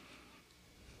cat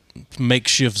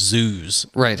makeshift zoos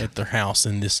Right. at their house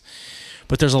in this.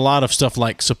 But there's a lot of stuff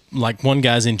like one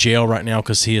guy's in jail right now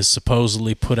because he has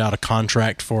supposedly put out a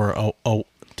contract for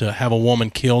to have a woman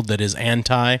killed that is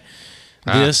anti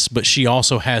this, but she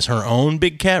also has her own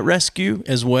big cat rescue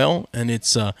as well, and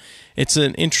it's an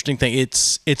interesting thing.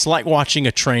 It's like watching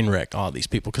a train wreck. All these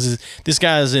people, because this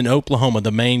guy is in Oklahoma.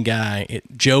 The main guy,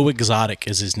 Joe Exotic,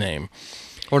 is his name.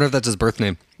 I wonder if that's his birth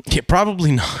name. Yeah,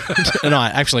 probably not.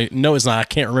 No, it's not. I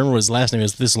can't remember what his last name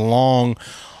is. This long,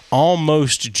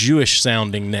 almost Jewish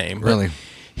sounding name. But Really?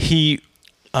 he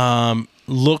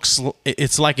looks.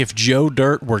 It's like if Joe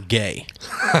Dirt were gay.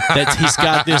 He's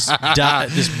got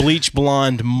this bleach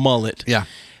blonde mullet. Yeah.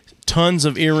 Tons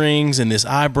of earrings and this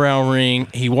eyebrow ring.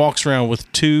 He walks around with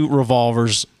 2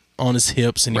 revolvers on his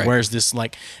hips, and he Right. wears this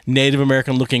like Native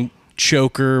American looking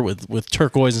choker with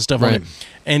turquoise and stuff on Right. it.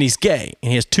 And he's gay,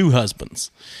 and he has 2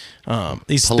 husbands.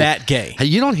 He's that gay. Hey,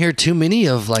 you don't hear too many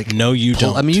of like. No, you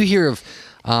don't. I mean, you hear of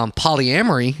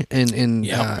polyamory in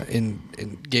Yeah. in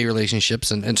gay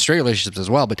relationships and straight relationships as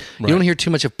well, but Right. you don't hear too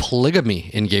much of polygamy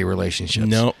in gay relationships.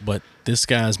 No, but this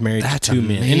guy's married That's to 2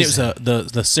 men, and it was amazing.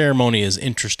 the ceremony is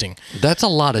interesting. That's a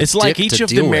lot of. It's like dick each to of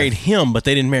deal them with. married him, but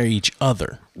they didn't marry each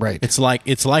other. Right. It's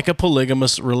like a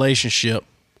polygamous relationship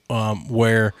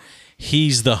where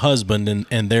he's the husband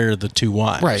and they're the 2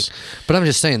 wives. Right, but I'm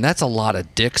just saying that's a lot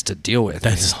of dicks to deal with.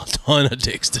 That's a ton of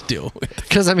dicks to deal with.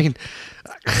 Because I mean,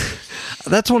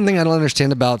 that's one thing I don't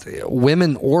understand about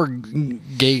women or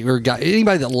gay or guy,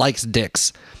 anybody that likes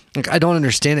dicks. Like, I don't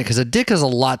understand it because a dick is a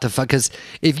lot to fuck. Because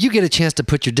if you get a chance to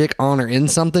put your dick on or in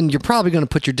something, you're probably going to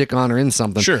put your dick on or in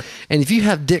something. Sure. And if you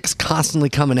have dicks constantly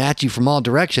coming at you from all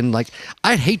direction, like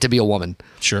I'd hate to be a woman.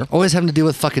 Sure. Always having to deal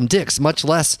with fucking dicks, much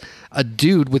less a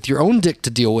dude with your own dick to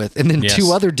deal with, and then Yes.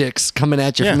 2 other dicks coming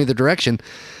at you Yeah. from either direction.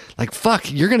 Like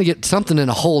fuck, you're going to get something in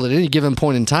a hole at any given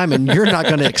point in time, and you're not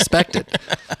going to expect it.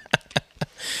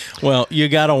 Well, you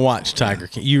got to watch Tiger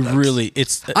King.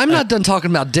 I'm not done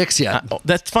talking about dicks yet.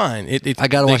 That's fine. I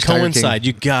gotta they watch Tiger King. coincide.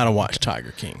 You got to watch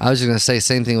Tiger King. I was just gonna say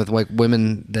same thing with like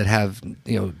women that have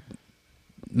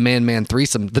man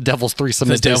threesome, the devil's threesome.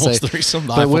 The as they devil's say. threesome,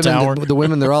 the But Eiffel women, Tower. the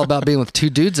women, they're all about being with 2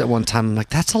 dudes at one time. I'm like,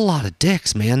 that's a lot of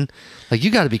dicks, man. Like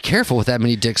you got to be careful with that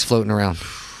many dicks floating around.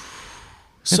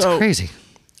 That's So, crazy.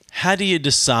 How do you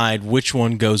decide which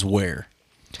one goes where?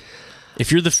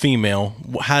 If you're the female,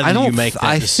 how do you make that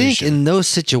I decision? think in those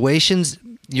situations,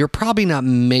 you're probably not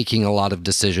making a lot of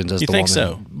decisions as You the think woman.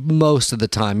 so? Most of the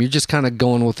time, you're just kind of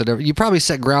going with it. You probably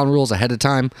set ground rules ahead of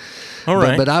time. All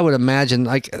right. But I would imagine,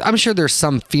 like, I'm sure there's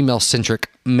some female-centric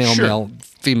male,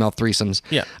 female threesomes.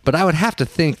 Yeah. But I would have to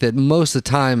think that most of the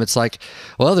time it's like,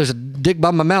 well, there's a dick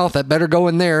by my mouth that better go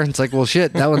in there. It's like, well,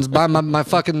 shit, that one's by my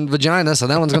fucking vagina, so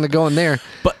that one's going to go in there.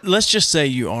 But let's just say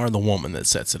you are the woman that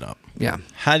sets it up. Yeah.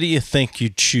 How do you think you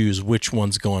choose which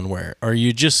one's going where? Are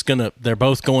you just they're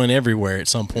both going everywhere at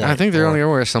some point? I think they're Or- only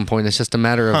over at some point. It's just a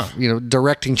matter of,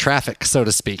 directing traffic, so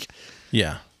to speak.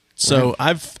 Yeah. So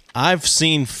I've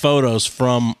seen photos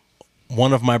from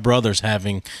one of my brothers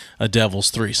having a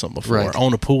devil's threesome before Right.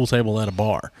 on a pool table at a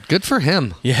bar. Good for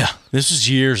him. Yeah. This was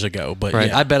years ago, but Right.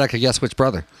 yeah. I bet I could guess which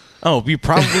brother. Oh, you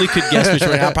probably could guess which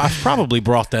one. I probably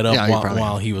brought that up Yeah, you probably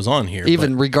while have. he was on here.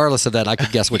 Even but regardless of that, I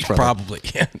could guess which brother. probably.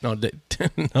 Yeah. No.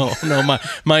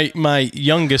 My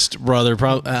youngest brother.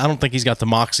 I don't think he's got the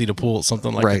moxie to pull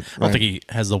something like Right, that. I don't right. think he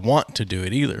has the want to do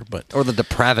it either. But Or the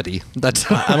depravity. That's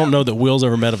I don't know that Will's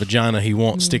ever met a vagina he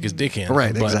won't stick his dick in.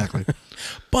 right. But- Exactly.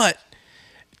 But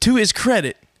to his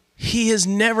credit, he has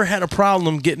never had a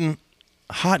problem getting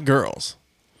hot girls.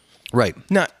 Right.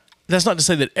 Now, that's not to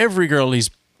say that every girl he's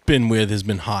been with has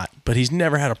been hot, but he's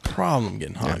never had a problem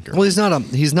getting hot girls. Well,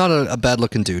 he's not a bad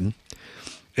looking dude,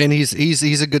 and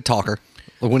he's a good talker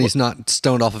when he's not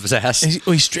stoned off of his ass.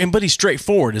 But he's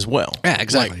straightforward as well. Yeah,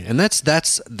 exactly. Like, and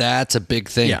that's a big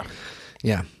thing. Yeah.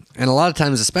 Yeah. And a lot of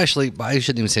times, especially, I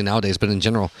shouldn't even say nowadays, but in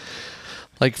general,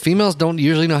 like females don't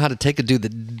usually know how to take a dude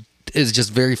that is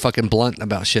just very fucking blunt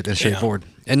about shit and straightforward,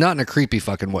 and not in a creepy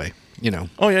fucking way, you know.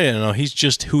 Oh yeah, no, he's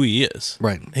just who he is.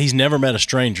 Right. He's never met a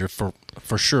stranger for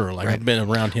sure. Like I've been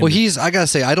around him. Well, I gotta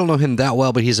say, I don't know him that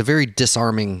well, but he's a very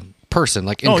disarming person,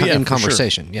 like in for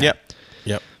conversation. Sure. Yeah.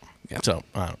 Yep. So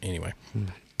anyway,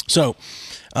 so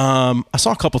I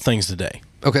saw a couple things today.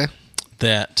 Okay.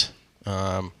 That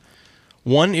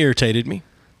one irritated me.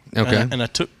 Okay. And I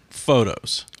took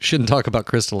photos. Shouldn't talk about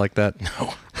Crystal like that.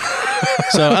 No.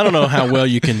 So I don't know how well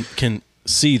you can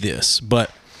see this,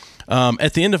 but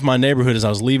at the end of my neighborhood, as I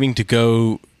was leaving to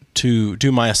go to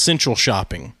do my essential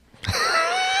shopping.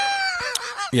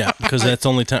 Yeah, because that's the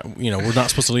only time, we're not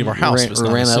supposed to leave our house if it's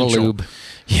not essential. Ran out of lube.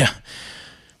 Yeah.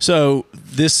 So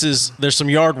there's some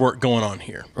yard work going on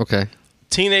here. Okay.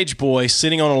 Teenage boy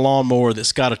sitting on a lawnmower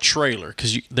that's got a trailer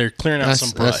because they're clearing out some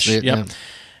brush. Yeah.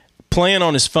 Playing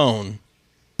on his phone.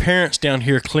 Parents down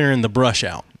here clearing the brush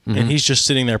out. Mm-hmm. And he's just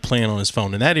sitting there playing on his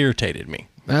phone. And that irritated me.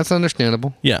 That's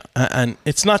understandable. Yeah. And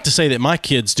it's not to say that my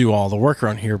kids do all the work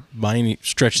around here by any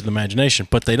stretch of the imagination,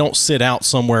 but they don't sit out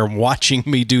somewhere watching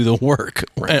me do the work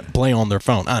and play on their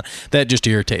phone. That just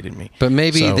irritated me. But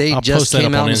maybe they I'll just post that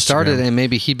came up out on and started, Instagram. and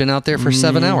maybe he'd been out there for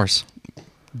 7 hours.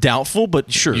 Doubtful,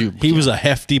 but sure. He was a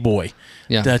hefty boy.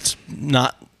 Yeah. That's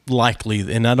not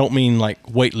likely. And I don't mean like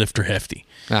weightlifter hefty.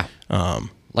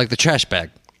 Like the trash bag.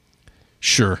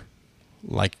 Sure.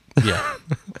 Like, yeah.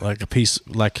 Like a piece,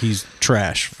 like he's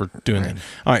trash for doing that.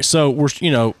 All right. So we're,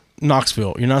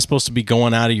 Knoxville, you're not supposed to be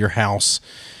going out of your house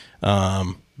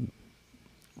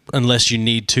unless you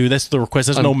need to. That's the request.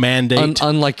 There's no mandate.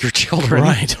 Unlike your children.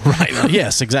 Right.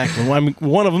 Yes, exactly. Well, I mean,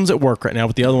 one of them's at work right now,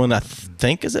 but the other one I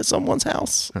think is at someone's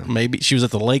house. Maybe she was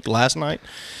at the lake last night.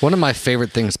 One of my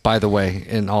favorite things, by the way,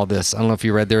 in all this, I don't know if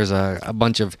you read, there's a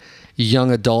bunch of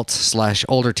young adults /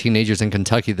 older teenagers in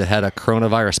Kentucky that had a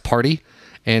coronavirus party,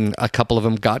 and a couple of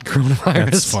them got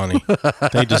coronavirus. That's funny.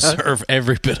 They deserve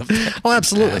every bit of that. Oh,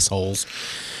 absolutely. Assholes.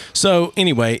 So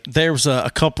anyway, there was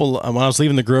a couple, when I was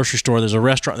leaving the grocery store, there's a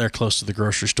restaurant there close to the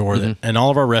grocery store, and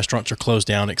all of our restaurants are closed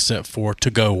down except for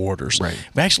to-go orders. Right.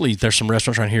 But actually, there's some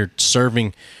restaurants around here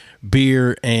serving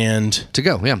beer and... To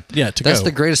go, yeah. Yeah, to go. That's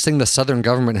the greatest thing the Southern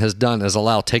government has done, is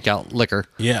allow takeout liquor.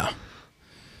 Yeah.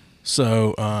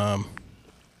 So, I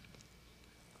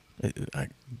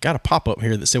got a pop-up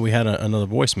here that said we had another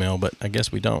voicemail, but I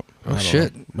guess we don't. Oh,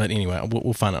 shit. Know. But anyway,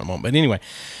 we'll find out in a moment. But anyway,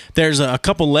 there's a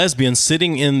couple lesbians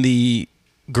sitting in the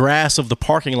grass of the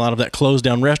parking lot of that closed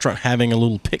down restaurant having a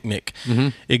little picnic,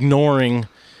 ignoring,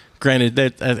 granted,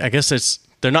 that I guess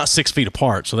they're not 6 feet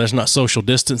apart, so there's not social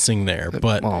distancing there.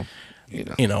 But, Well,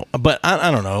 but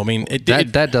I don't know. I mean,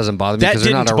 that doesn't bother me that because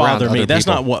they're not didn't around bother me. other That's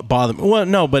people. not what bothered me. Well,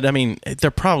 no, but I mean, they're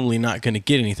probably not going to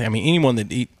get anything. I mean, anyone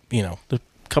that eat, the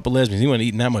couple lesbians, anyone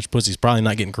eating that much pussy is probably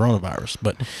not getting coronavirus.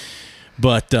 But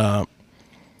well,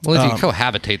 if you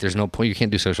cohabitate, there's no point. You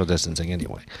can't do social distancing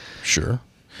anyway. Sure.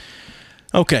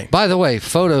 Okay. By the way,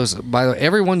 photos.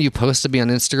 Everyone you post to be on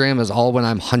Instagram is all when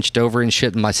I'm hunched over and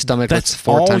shit, and my stomach That's looks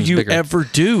 4 all times you bigger. ever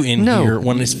do in No. here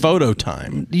when it's photo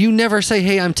time. You never say,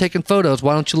 "Hey, I'm taking photos.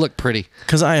 Why don't you look pretty?"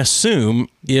 Because I assume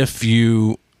if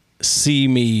you see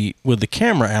me with the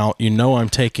camera out, I'm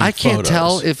taking I can't photos.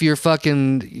 tell if you're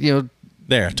fucking,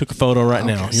 There, I took a photo right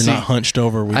now. You're see, not hunched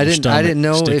over with your I stomach didn't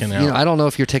know if sticking out. I don't know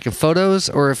if you're taking photos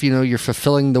or if you're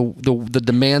fulfilling the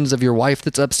demands of your wife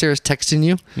that's upstairs texting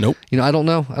you. Nope. I don't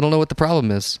know. I don't know what the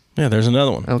problem is. Yeah, there's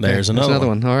another one. Okay, There's another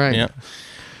one. All right. Yeah.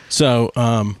 So,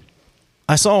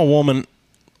 I saw a woman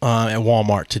at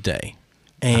Walmart today,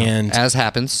 and As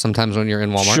happens sometimes when you're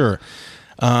in Walmart. sure.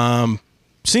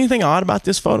 See anything odd about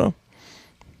this photo?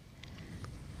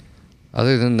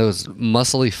 Other than those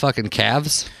muscly fucking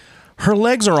calves. Her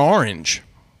legs are orange.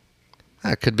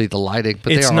 That could be the lighting,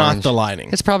 but It's they are not orange. the lighting.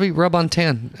 It's probably rub-on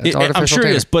tan. It's artificial I'm sure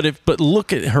tan. it is, but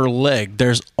look at her leg.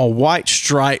 There's a white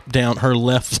stripe down her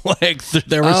left leg.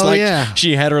 There was yeah.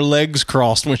 she had her legs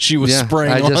crossed when she was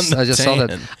spraying I on just the saw that.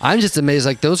 tan. I'm just amazed.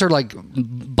 Like those are like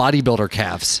bodybuilder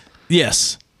calves.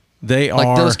 Yes, they Like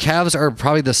are. those calves are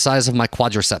probably the size of my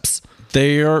quadriceps.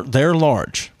 They're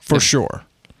large for sure.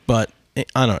 But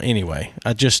I don't know. Anyway,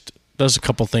 there's a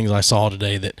couple things I saw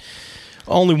today that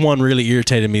only one really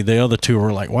irritated me. The other two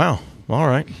were like, wow, all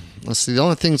right. Let's see. The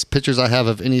only pictures I have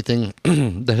of anything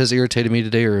that has irritated me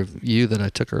today are you that I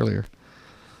took earlier.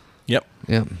 Yep.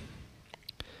 Yeah.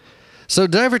 So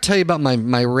did I ever tell you about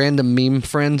my random meme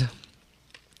friend?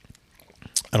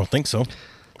 I don't think so.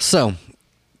 So,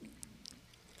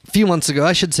 a few months ago,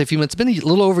 I should say a few months, it's been a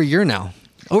little over a year now.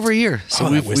 Over a year. So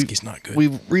that whiskey's not good. We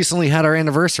recently had our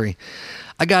anniversary.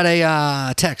 I got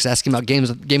a text asking about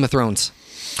Game of Thrones.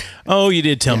 Oh, you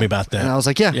did tell me about that. And I was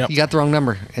like, yeah, Yep. you got the wrong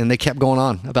number. And they kept going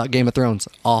on about Game of Thrones,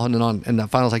 on and on. And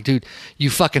finally I was like, dude, you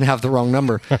fucking have the wrong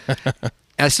number.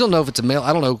 And I still don't know if it's a male.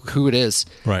 I don't know who it is.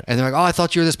 Right. And they're like, oh, I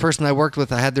thought you were this person I worked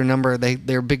with. I had their number.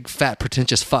 They're big, fat,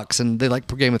 pretentious fucks. And they like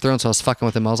Game of Thrones, so I was fucking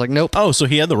with them. I was like, nope. Oh, so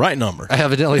he had the right number.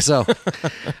 Evidently so.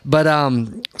 But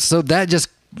so that just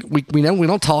we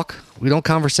don't talk, we don't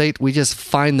conversate, we just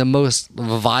find the most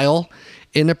vile,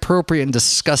 inappropriate, and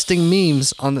disgusting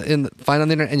memes find on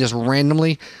the internet, and just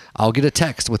randomly I'll get a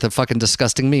text with a fucking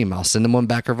disgusting meme. I'll send them one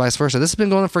back or vice versa. This has been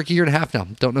going on for a year and a half now.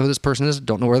 Don't know who this person is.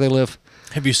 Don't know where they live.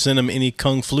 Have you sent him any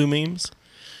Kung Flu memes?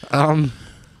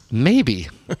 Maybe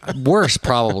worse,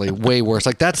 probably way worse.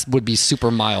 Like that would be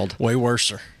super mild. Way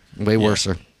worser. Way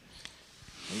worser.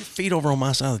 Your feet over on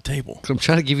my side of the table. I'm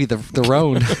trying to give you the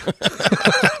roan.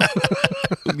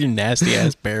 Your nasty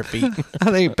ass bare feet.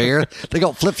 They ain't bare. They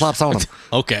got flip flops on them.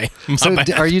 Okay. My So,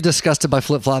 bad. are you disgusted by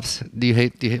flip flops? Do you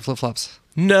hate flip flops?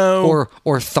 No.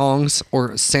 Or thongs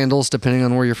or sandals, depending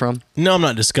on where you're from? No, I'm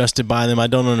not disgusted by them. I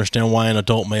don't understand why an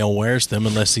adult male wears them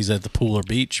unless he's at the pool or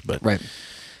beach. But Right.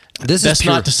 This that's is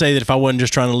pure. not to say that if I wasn't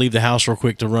just trying to leave the house real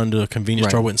quick to run to a convenience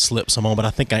Right. store, I wouldn't slip some on. But I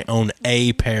think I own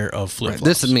a pair of flip flops.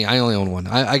 This is me. I only own one.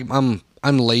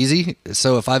 I'm lazy,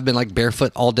 so if I've been like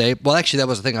barefoot all day, well, actually that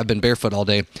was the thing. I've been barefoot all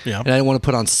day, Yeah. and I didn't want to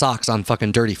put on socks on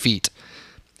fucking dirty feet,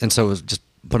 and so it was just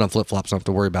put on flip flops. Don't have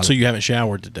to worry about So it. you haven't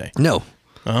showered today? No,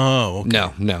 Oh, okay.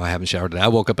 no, I haven't showered today. I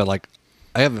woke up at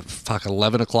I have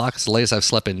 11 o'clock. It's the latest I've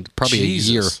slept in probably a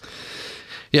year. Jesus.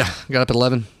 Yeah, got up at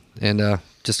 11 and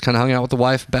just kind of hung out with the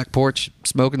wife, back porch,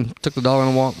 smoking, took the dog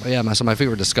on a walk. Yeah, my feet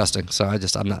were disgusting, so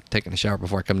I'm not taking a shower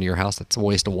before I come to your house. That's a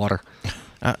waste of water.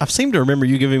 I seem to remember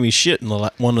you giving me shit in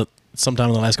sometime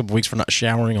in the last couple of weeks for not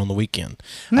showering on the weekend.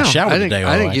 No, I showered I didn't, today.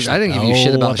 I didn't give you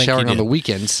shit I about think showering you on the did.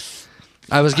 weekends.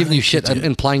 I was giving you shit, you did.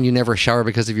 implying you never shower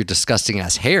because of your disgusting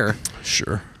ass hair.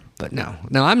 Sure. But no,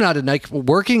 I'm not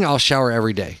working. I'll shower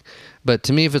every day. But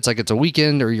to me, if it's like it's a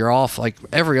weekend or you're off, like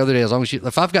every other day, as long as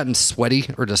if I've gotten sweaty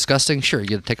or disgusting, sure, you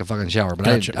got to take a fucking shower. But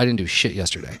Gotcha. I didn't do shit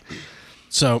yesterday.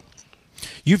 So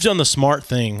you've done the smart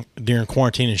thing during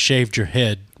quarantine and shaved your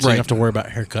head, so you Right. don't have to worry about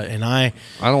haircut. And I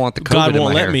don't want the COVID God in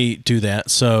won't my let hair. me do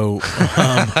that. So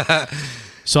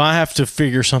so I have to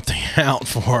figure something out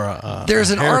for There's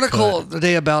an haircut. article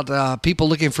today about people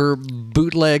looking for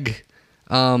bootleg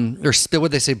or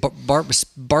what they say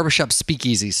barbershop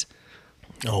speakeasies.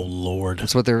 Oh Lord.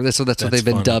 That's what they've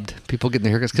been funny. dubbed. People getting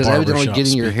their haircuts because evidently Barbershop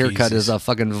getting your haircut speakeasies. is a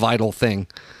fucking vital thing.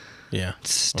 Yeah.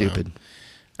 Stupid.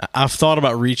 I've thought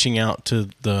about reaching out to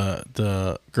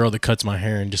the girl that cuts my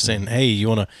hair and just saying, "Hey, you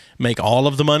want to make all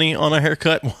of the money on a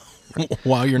haircut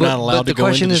while you're not allowed to go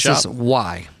into the shop?" The question is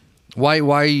why?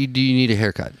 Why do you need a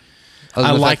haircut? Other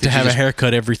I than the like fact to that you have a just-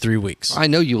 haircut every 3 weeks. I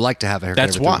know you like to have a haircut.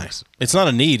 That's every 3 why. weeks. It's not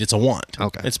a need; it's a want.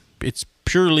 Okay. It's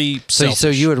purely So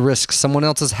selfish. you would risk someone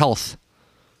else's health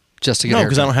just to get a No, haircut?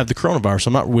 because I don't have the coronavirus.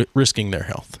 I'm not risking their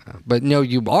health. But no,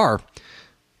 you are.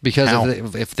 Because How?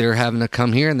 if they're having to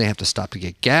come here and they have to stop to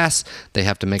get gas, they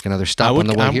have to make another stop on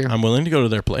the way here. I'm willing to go to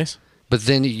their place. But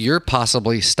then you're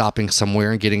possibly stopping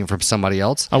somewhere and getting it from somebody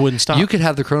else. I wouldn't stop. You could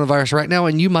have the coronavirus right now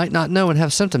and you might not know and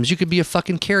have symptoms. You could be a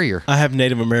fucking carrier. I have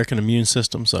Native American immune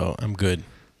system, so I'm good.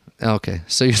 Okay,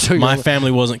 so you're My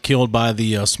family wasn't killed by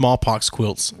the smallpox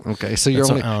quilts. okay. So your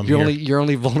That's how I'm your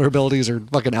only vulnerabilities are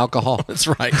fucking alcohol That's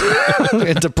right.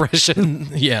 and depression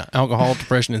Yeah, alcohol,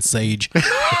 depression, and sage,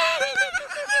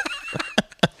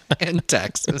 and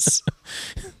taxes.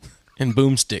 and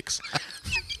boomsticks.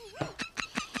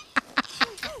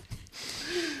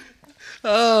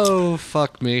 Oh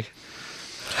fuck me!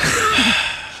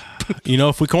 You know,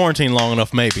 if we quarantine long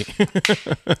enough, maybe.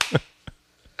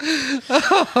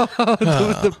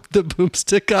 The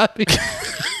boomstick got me.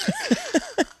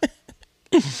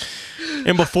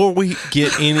 And before we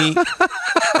get any,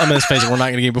 let's face it, we're not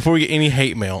going to get. Before we get any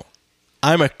hate mail,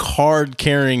 I'm a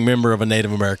card-carrying member of a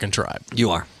Native American tribe. You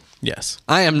are. Yes,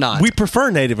 I am not. we prefer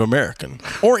Native American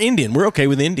or Indian. We're okay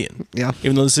with Indian. Yeah.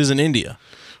 even though this isn't India,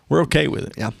 we're okay with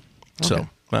it. yeah. So,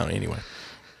 well, anyway.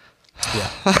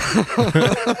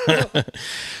 Yeah.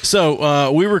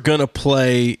 So, we were going to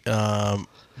play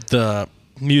the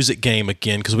music game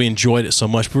again because we enjoyed it so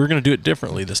much, but we were going to do it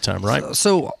differently this time, right?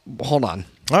 So hold on.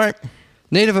 All right.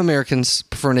 Native Americans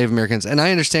prefer Native Americans, and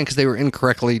I understand because they were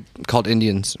incorrectly called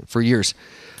Indians for years.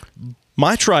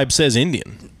 My tribe says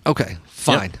Indian. Okay,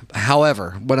 fine.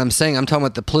 However, what I'm saying, I'm talking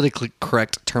about the politically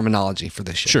correct terminology for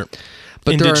this shit. Sure.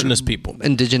 But there are Indigenous people.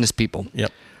 Indigenous people.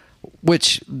 Yep.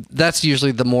 Which, that's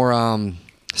usually the more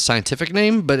scientific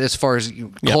name, but as far as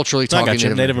culturally I talking, got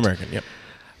you. Native American. Yep.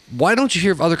 Why don't you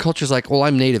hear of other cultures like, well,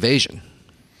 I'm Native Asian,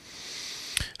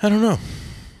 I don't know.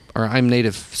 or I'm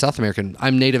Native South American,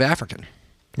 I'm Native African?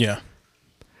 Yeah.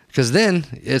 Because then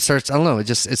it starts, I don't know, it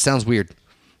sounds weird.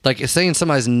 Like saying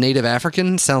somebody's Native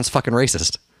African sounds fucking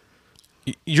racist.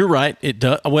 You're right. It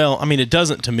does. Well, I mean, it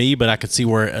doesn't to me, but I could see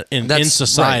where in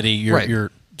society right.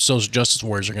 your social justice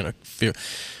warriors are going to feel.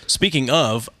 Speaking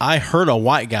of, I heard a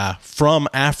white guy from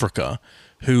Africa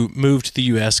who moved to the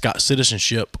U.S., got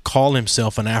citizenship, call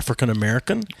himself an African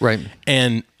American. Right.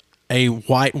 And a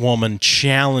white woman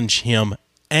challenged him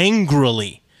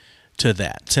angrily to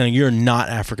that, saying, "You're not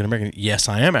African American." Yes,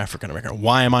 I am African American.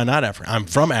 Why am I not African? I'm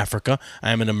from Africa.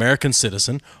 I am an American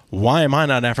citizen. Why am I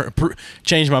not African?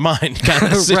 Change my mind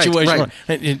kind of situation.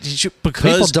 Right. Because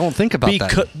people don't think about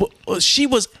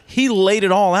that. He laid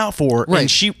it all out for her,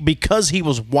 Right. and because he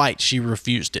was white, she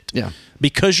refused it. Yeah.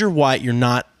 Because you're white, you're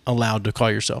not allowed to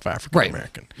call yourself African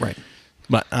American. Right.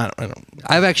 But I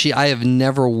don't. I have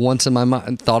never once in my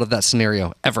mind thought of that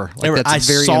scenario ever. Like, Ever. that's I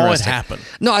very saw it interesting. happen.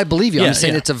 No, I believe you. Yeah, I'm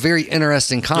saying yeah. it's a very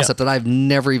interesting concept Yeah. that I've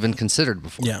never even considered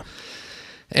before. Yeah.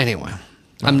 Anyway,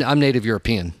 I'm Native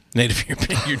European. Native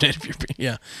European. You're Native European.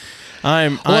 Yeah.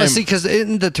 I'm See, because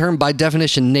in the term, by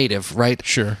definition, native, right?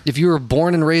 Sure. If you were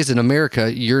born and raised in America,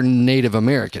 you're Native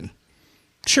American,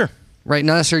 sure. right?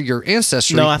 Not necessarily your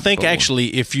ancestry. No, I think but-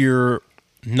 actually, if you're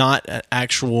not an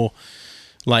actual,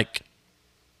 like,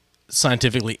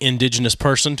 scientifically indigenous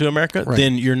person to America, Right.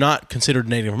 then you're not considered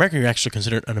Native American. You're actually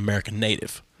considered an American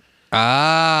native,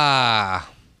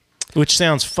 which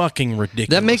sounds fucking ridiculous.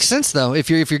 That makes sense, though. If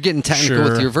you're getting technical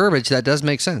with Sure. your verbiage, that does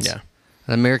make sense. Yeah.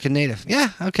 An American Native. Yeah,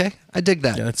 okay. I dig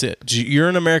that. Yeah, that's it. You're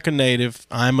an American native.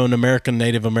 I'm an American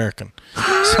Native American.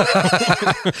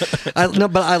 But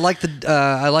I like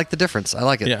the difference. I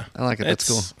like it. Yeah, I like it. That's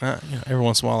cool. Every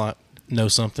once in a while, I know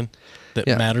something that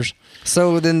Yeah. matters.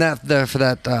 So then for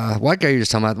that white guy you're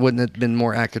just talking about, wouldn't it have been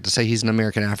more accurate to say he's an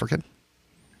American African?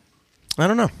 I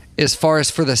don't know. As far as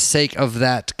for the sake of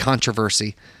that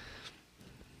controversy.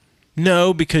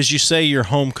 No, because you say your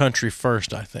home country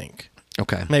first. I think.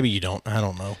 Okay. Maybe you don't. I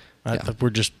don't know. Yeah. We're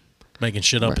just making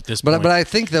shit up Right. at this point. But I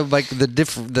think that like the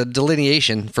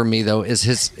delineation for me though is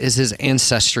his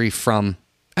ancestry from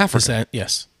Africa.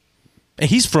 Yes. And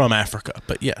he's from Africa,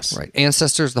 but yes. Right.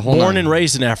 Ancestors, the whole Born nine. and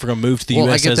raised in Africa, moved to the Well, I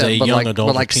U.S. get as that, a but young like, adult.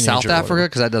 but like or teenager South or whatever. Africa,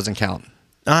 because that doesn't count.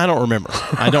 I don't remember.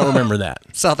 I don't remember that.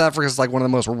 South Africa is like one of the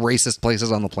most racist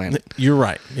places on the planet. You're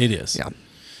right. It is. Yeah.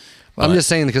 Well, I'm just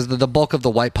saying because the bulk of the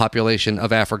white population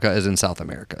of Africa is in South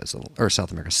America,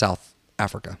 South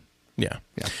Africa. Yeah.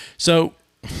 Yeah. So,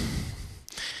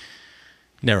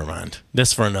 never mind.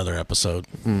 That's for another episode.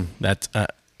 That's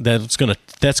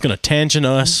gonna tangent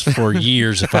us for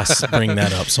years if I bring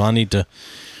that up. So I need to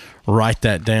write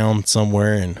that down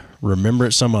somewhere and remember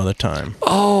it some other time.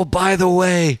 Oh, by the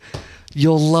way,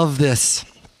 you'll love this.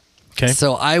 Okay.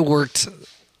 So I worked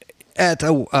at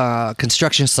a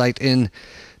construction site in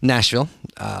Nashville.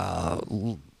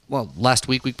 Last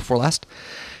week before last,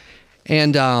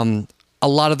 and a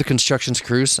lot of the construction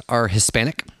crews are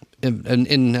Hispanic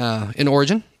in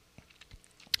origin.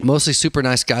 Mostly super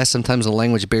nice guys. Sometimes the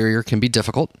language barrier can be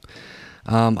difficult.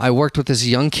 I worked with this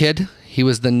young kid. He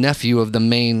was the nephew of the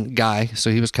main guy, so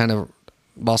he was kind of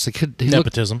bossy kid.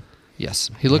 Nepotism.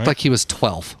 Yes, he looked like he was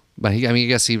 12, but I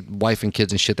guess he wife and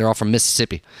kids and shit. They're all from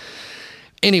Mississippi.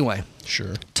 Anyway,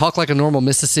 Sure. talk like a normal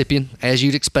Mississippian, as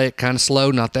you'd expect. Kind of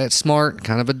slow, not that smart,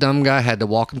 kind of a dumb guy. Had to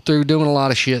walk him through doing a lot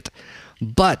of shit.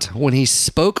 But when he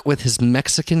spoke with his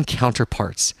Mexican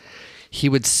counterparts, he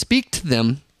would speak to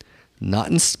them not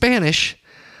in Spanish,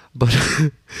 but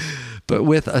but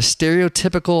with a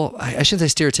stereotypical, I shouldn't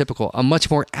say stereotypical, a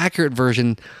much more accurate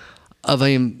version of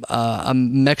a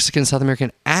Mexican South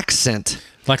American accent,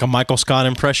 Like a Michael Scott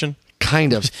impression.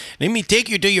 kind of. Let me take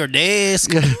you to your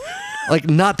desk. Like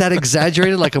not that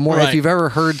exaggerated, like a more, Right. if you've ever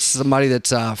heard somebody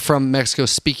that's from Mexico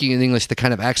speaking in English, the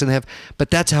kind of accent they have,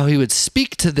 but that's how he would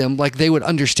speak to them, like they would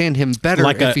understand him better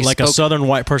Like if he a spoke. Southern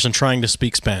white person trying to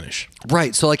speak Spanish.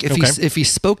 Right. So like if Okay. if he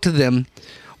spoke to them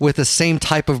with the same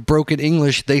type of broken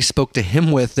English they spoke to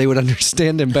him with, they would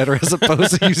understand him better as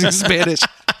opposed to using Spanish.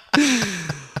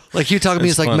 Like you talking to me,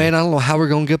 That's it's like, funny. man, I don't know how we're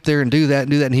gonna get up there and do that,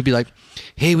 and he'd be like,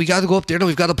 hey, we got to go up there. No,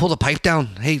 we've got to pull the pipe down.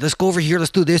 Hey, let's go over here. Let's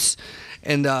do this.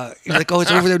 And he's like, oh,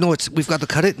 it's over there. No, we've got to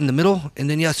cut it in the middle, and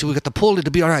then so we got to pull it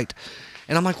to be all right.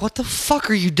 And I'm like, what the fuck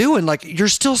are you doing? Like, you're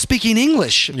still speaking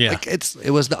English. Yeah. Like,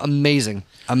 it was amazing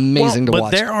to but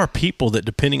watch. there are people that,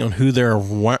 depending on who they're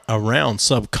around,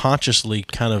 subconsciously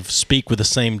kind of speak with the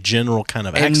same general kind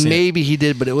of and accent. maybe he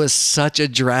did, but it was such a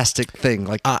drastic thing.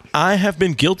 Like, I have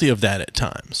been guilty of that at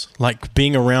times. Like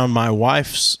being around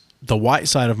the white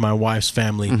side of my wife's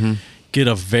family, get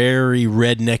a very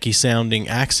rednecky sounding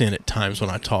accent at times when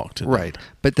I talk to them. right.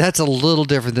 But that's a little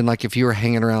different than like if you were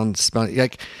hanging around,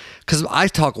 like, because I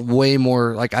talk way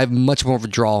more, like I have much more of a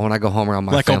draw when I go home around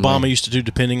my Like family. Obama used to do,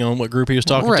 depending on what group he was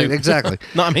talking to. Right, exactly.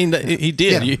 No, I mean, he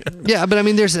did. Yeah. Yeah, but I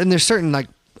mean, there's certain like,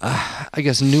 I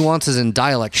guess nuances in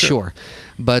dialect, sure.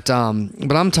 But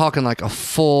I'm talking like a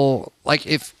full, like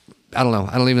if, I don't know,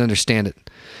 I don't even understand it.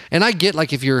 And I get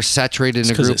like if you're saturated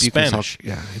in a 'cause group, it's you can Spanish. talk.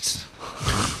 Yeah, it's.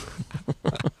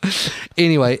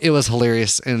 Anyway, it was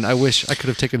hilarious, and I wish I could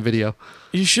have taken video.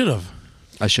 You should have.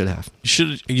 I should have.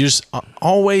 You just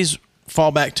always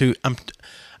fall back to, I'm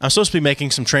supposed to be making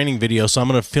some training videos, so I'm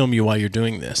going to film you while you're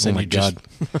doing this. Oh and my you God.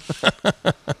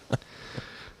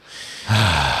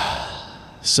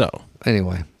 So.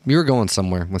 Anyway, you were going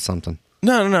somewhere with something.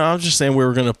 No. I was just saying we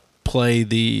were going to play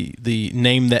the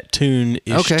name that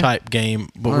tune-ish Okay. type game,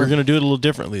 but we're going to do it a little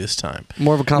differently this time.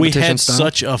 More of a competition We had style?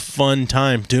 such a fun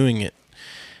time doing it.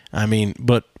 I mean,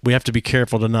 but we have to be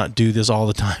careful to not do this all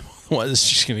the time. Otherwise, it's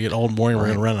just going to get old and boring. We're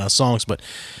going to run out of songs. But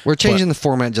We're changing the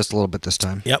format just a little bit this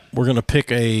time. Yep, we're going to pick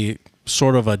a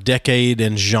sort of a decade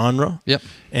and genre. Yep.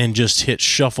 And just hit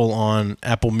shuffle on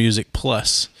Apple Music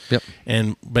Plus. Yep.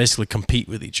 And basically compete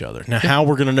with each other. Now, how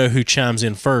we're going to know who chimes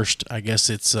in first, I guess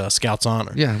it's Scout's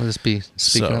Honor. Yeah, we'll just be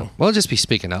speaking up. We'll just be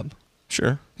speaking up.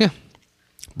 Sure. Yeah.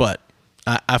 But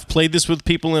I've played this with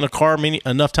people in a car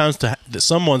enough times that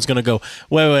someone's going to go,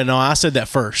 wait, no, I said that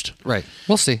first. Right.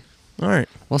 We'll see. All right.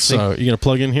 We'll see. So you going to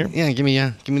plug in here? Yeah, give me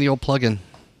the old plug-in.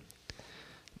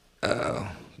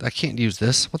 I can't use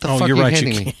this. What the fuck you're are you right.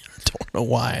 handing You me? can't. I don't know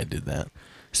why I did that.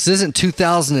 This isn't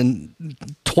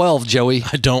 2012, Joey.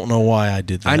 I don't know why I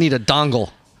did that. I need a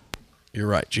dongle. You're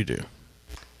right. You do.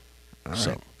 All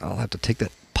right. I'll have to take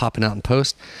that popping out in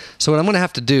post. So what I'm going to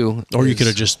have to do Or you is- could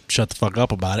have just shut the fuck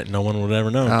up about it. No one would ever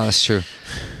know. Oh, that's true.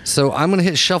 So I'm going to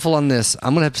hit shuffle on this.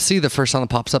 I'm going to have to see the first song that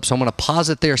pops up, so I'm going to pause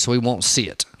it there so we won't see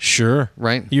it. Sure.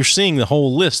 Right. You're seeing the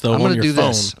whole list, though, I'm on going to your do phone.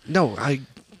 this. No, I'm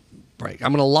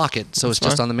going to lock it so it's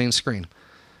just fine. on the main screen.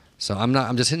 So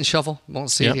I'm just hitting shuffle.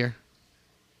 Won't see Yep. it here.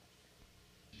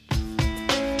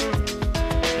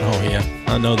 Oh, yeah.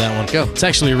 I know that one. Go. It's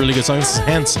actually a really good song. This is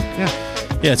Hanson. Yeah.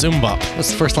 Yeah, it's Mbop.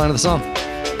 What's the first line of the song?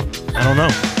 I don't know.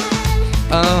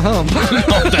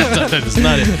 That's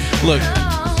not it. Look,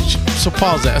 so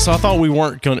pause that. So I thought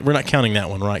we're not counting that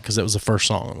one, right? Because that was the first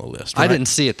song on the list. I right? didn't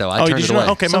see it though. I Oh, turned did it you away.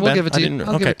 not? Okay, so my we'll bad. give it to I you. didn't.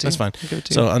 I'll give Okay, it to that's you. fine. I'll give it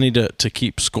to So you. I need to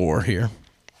keep score here.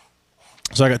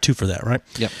 So I got 2 for that, right?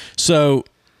 Yep. So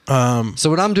So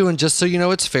what I'm doing, just so you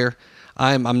know, it's fair.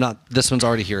 I'm not. This one's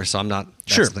already here, so I'm not.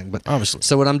 That's Sure, the thing, but obviously.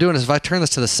 So what I'm doing is, if I turn this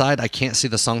to the side, I can't see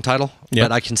the song title, Yep.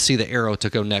 but I can see the arrow to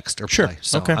go next or Sure, play.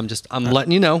 So okay. I'm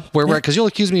letting you know where we're at, because you'll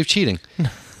accuse me of cheating.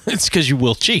 it's because you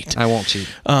will cheat. I won't cheat.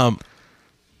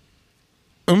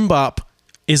 Mbop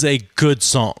is a good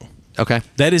song. Okay.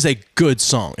 That is a good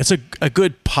song. It's a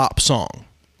good pop song.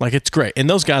 Like, it's great. And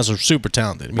those guys are super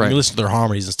talented. I mean, Right. you listen to their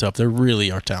harmonies and stuff. They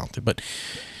really are talented. But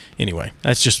anyway,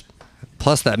 that's just...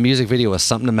 Plus, that music video was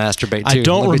something to masturbate I to.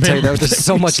 don't Let me tell you, remember there's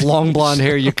so much long blonde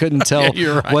hair you couldn't tell Yeah,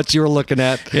 you're right. what you were looking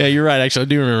at. Yeah, you're right. Actually, I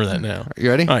do remember that now. You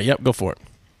ready? All right, yep, go for it.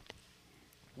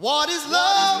 What is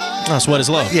love? That's What Is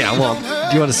Love. Yeah. Well,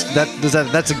 do you want to?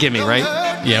 That's a gimme, right?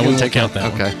 Yeah, we won't count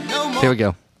that Okay. Here we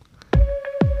go.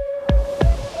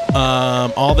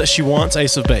 one. All That She Wants,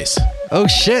 Ace of Base. Oh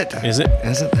shit! Is it?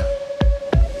 Is it?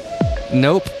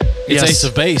 Nope. It's Ace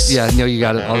of Base. Yeah. No, you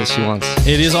got it. All that she wants.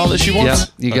 It is All That She Yeah,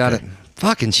 Wants? you got Okay. it.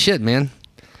 Fucking shit, man.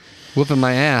 Whooping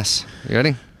my ass. You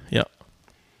ready? Yep.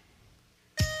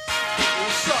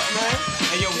 What's up, man?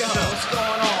 Hey, yo, what's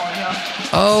going on, yo?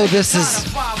 Oh, this is.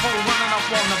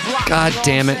 God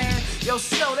damn it. Yo,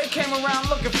 Snow, they came around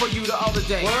looking for you the other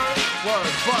day. Word,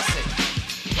 bust it.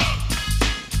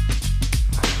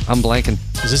 I'm blanking.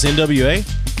 Is this NWA?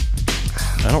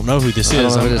 I don't know who this I don't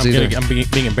is. know who it is either. I'm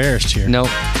being embarrassed here. No,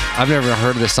 I've never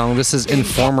heard of this song. This is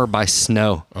Informer by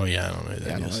Snow. Oh, yeah, I don't know who I that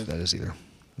don't know is. who that is either.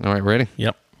 All right, ready?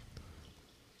 Yep.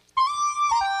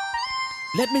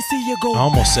 Let me see you go. I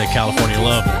almost said California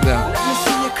Love. Yeah. Let me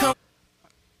see you come.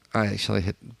 I actually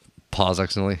hit pause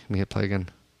accidentally. Let me hit play again.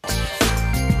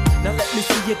 Now let me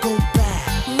see you go back.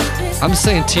 I'm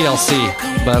saying TLC,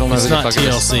 but I don't know It's who the not fuck it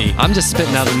is. TLC. I'm just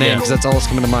spitting out a name Yeah. because that's all that's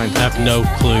coming to mind. I have no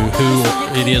clue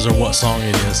who it is or what song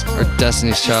it is. Or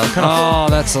Destiny's Child. Oh,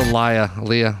 that's Leah.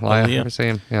 Aaliyah? We're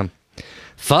saying, yeah.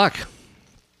 Fuck.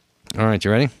 All right,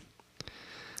 you ready?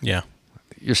 Yeah.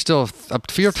 You're still up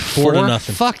to 4 4 to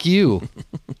nothing. Fuck you.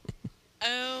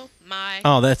 Oh my.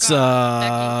 Oh, that's,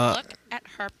 God. Becky, look at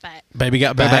her butt. Baby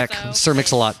Got Go Back. back. Sir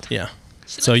Mix-a-Lot. Yeah.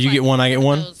 She So looks you like get one, I get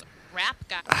one? those rap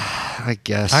guys. I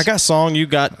guess. I got song, you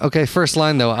got. Okay, first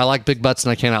line, though. I like big butts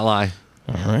and I cannot lie.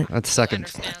 All right. That's second.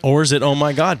 Understand. Or is it Oh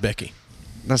My God, Becky?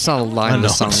 That's not a line in the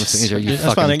song. That's you That's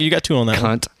fucking fine. You got 2 on that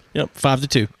one. cunt. Yep.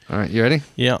 5-2. All right, you ready?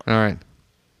 Yeah. All right.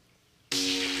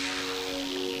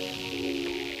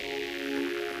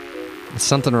 It's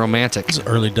something romantic. This is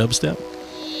early dubstep.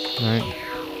 All right.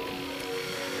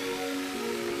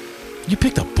 You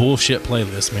picked a bullshit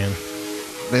playlist, man.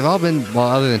 They've all been, well,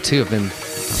 other than 2 have been our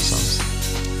songs.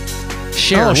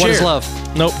 Cher, What is Cher.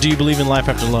 Love? Nope. Do you believe in life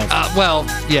after love? Well,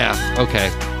 yeah, okay.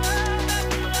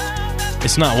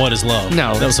 It's not What Is Love.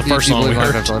 No. That was the you- first you song we believe in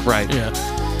life heard. after love, right.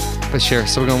 Yeah. But Cher,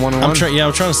 so we're going 1-1? I'm trying. Yeah,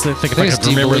 I'm trying to think if I it's can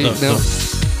Do You remember Believe- no.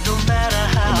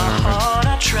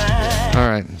 All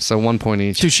right, so 1 point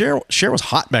each. Dude, Cher was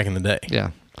hot back in the day.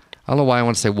 Yeah. I don't know why I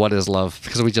want to say What Is Love,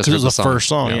 because we just Because heard it was the song. first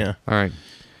song, yeah. All right,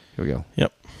 here we go.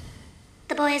 Yep.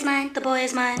 The boy is mine, the boy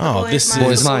is mine. The Oh, boy this is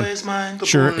is mine. Boy is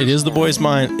Sure, it is The Boy's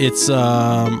Mine. It's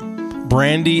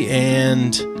Brandy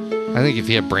and I think if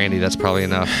you have Brandy, that's probably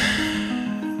enough.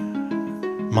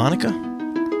 Monica.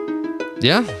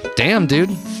 Yeah? Damn,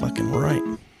 dude. Fucking right.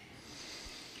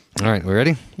 All right, we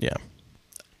ready? Yeah.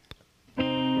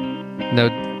 No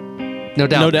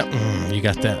doubt. No doubt. You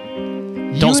got that.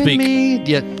 You Don't and speak. Me,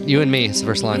 yeah, you and me is the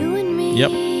first line.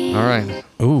 Yep. All right.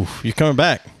 Ooh, you're coming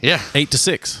back. Yeah.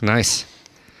 8-6. Nice.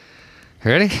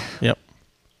 Ready? Yep.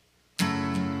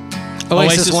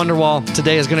 Oasis Wonderwall.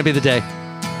 Today is going to be the day.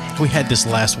 We had this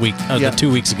last week, Yeah.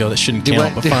 2 weeks ago. That shouldn't Do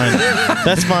count, what? but fine.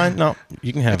 That's fine. No,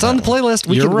 you can have It's on the that one. playlist.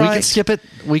 We You're can right. skip it.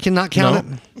 We cannot count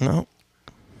it. No.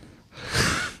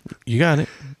 You got it.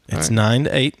 It's All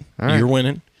 9-8. All right. You're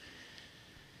winning.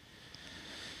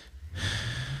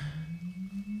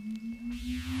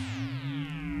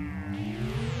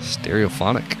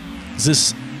 Stereophonic. Is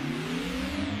this?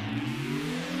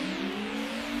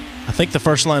 I think the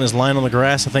first line is "Lying on the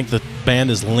Grass." I think the band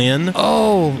is Lynn.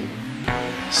 Oh,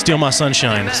 "Steal My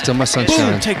Sunshine." Still My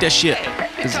Sunshine. Boom! Take that shit.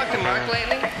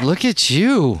 Look at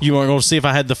you. You want to go see if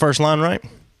I had the first line right?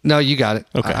 No, you got it.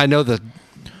 Okay. I know the.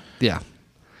 Yeah.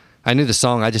 I knew the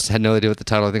song. I just had no idea what the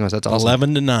title of the thing was. That's awesome.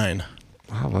 11-9.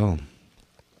 Oh, wow.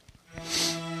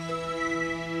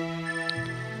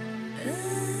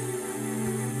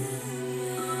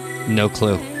 No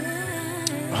clue.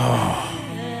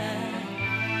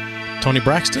 Tony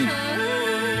Braxton?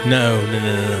 No.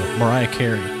 Mariah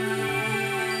Carey.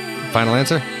 Final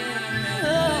answer?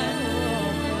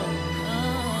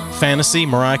 Fantasy.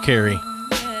 Mariah Carey.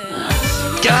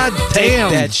 God Take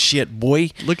damn. that shit, boy.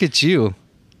 Look at you.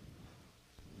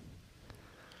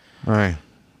 All right.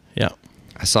 Yeah.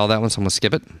 I saw that one, so I'm going to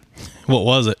skip it. What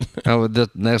was it? Oh, the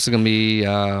next is going to be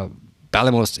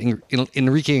Balimos,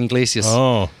 Enrique Iglesias.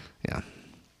 Oh. Yeah.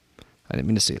 I didn't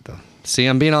mean to see it, though. See,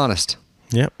 I'm being honest.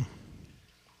 Yep.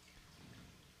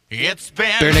 It's been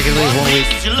Bare Naked Ladies 1 week.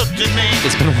 since you looked at me.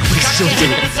 It's been a week still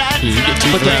doing it. You get 2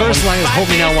 But for the that first one. line is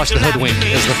 "Hold Me Now, Watch the Hoodwink"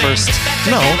 is the first.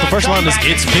 No, the first line is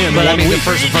 "It's been But I one mean, week."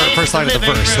 the first line of the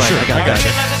verse. Right, Sure, I got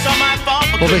you.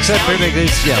 that. Well, they said Bare Naked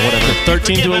Ladies. Yeah, whatever.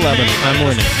 13-11. I'm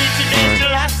winning.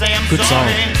 Good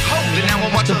song.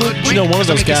 You know, one of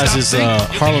those guys is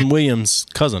Harlan Williams'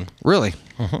 cousin. Really?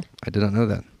 I did not know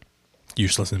that.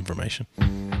 Useless information.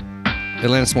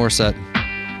 Alanis Morissette.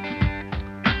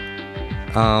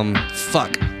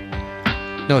 Fuck.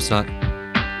 No, it's not.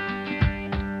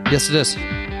 Yes, it is.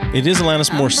 It is Alanis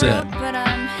Morissette. But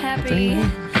I'm happy.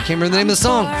 I can't remember the name of the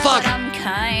song. Poor, Fuck. but I'm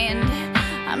kind.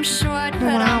 I'm short,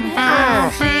 but I'm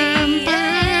healthy.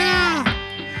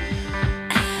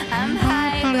 I'm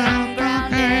high, but I'm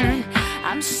grounded.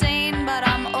 I'm sane, but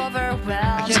I'm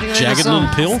overwhelmed. Jagged Little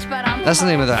Pill? That's the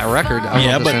name of that record. I don't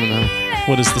Yeah, know if but that's the name of that.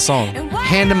 what is the song?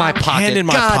 Hand in My Pocket. Hand in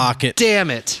My God Pocket. Damn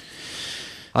it.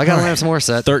 I got All right. Alanis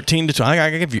Morissette. 13-12. I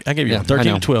gave you. Yeah, one. I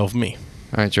know. 13-12. Me.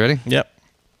 All right, you ready? Yep.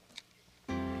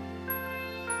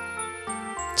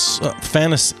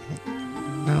 Fantasy.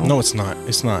 No, it's not.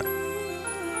 It's not.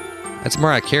 That's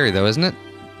Mariah Carey, though, isn't it?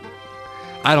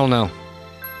 I don't know.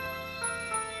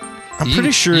 I'm You-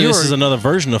 pretty sure you this are- is another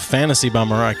version of Fantasy by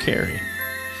Mariah Carey.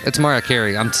 It's Mariah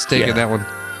Carey. I'm taking Yeah. that one.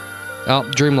 Oh,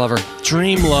 Dream Lover.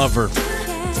 Dream Lover.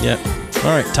 Yep.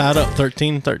 All right, tied up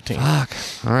 13-13. Fuck.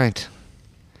 All right.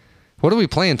 What are we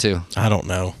playing to? I don't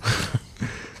know.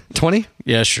 20?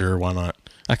 Yeah, sure. Why not?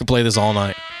 I could play this all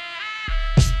night.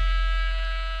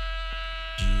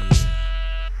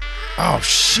 Oh,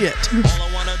 shit. All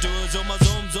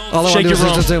I Shake want to do your is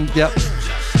rump. zoom. Yep.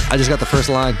 I just got the first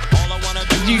line.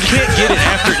 You can't get it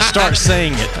after it starts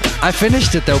saying it. I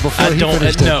finished it though before I he don't.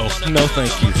 finished it. No,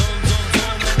 thank you.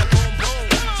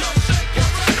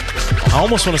 I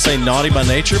almost want to say Naughty by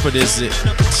Nature, but is it?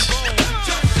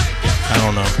 I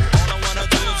don't know.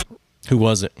 Who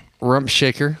was it? Rump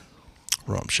Shaker.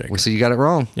 Rump Shaker. So you got it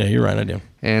wrong. Yeah, you're right. I do.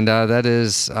 And that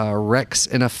is Rex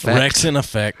in Effect. Rex in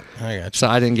Effect. I got you. So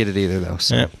I didn't get it either though.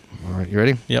 So. Yep. All right, you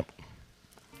ready? Yep.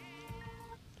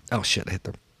 Oh shit! I hit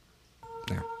the.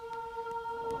 There.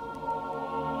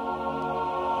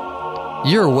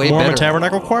 You're way Mormon better.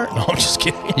 Tabernacle Choir? No, I'm just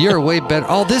kidding. You're way better.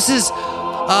 Oh, this is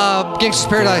Gangsta's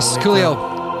Paradise,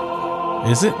 Coolio.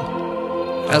 Is it?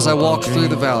 As I walk through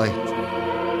the valley.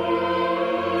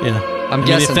 Yeah. I'm I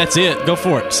guessing. mean, if that's it, go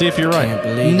for it. See if you're right.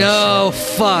 No,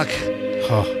 fuck.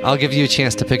 I'll give you a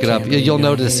chance to pick it up. You'll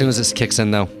know it as soon as this kicks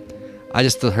in, though. I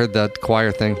just heard the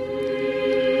choir thing.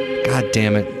 God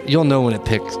damn it. You'll know when it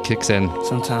kicks in.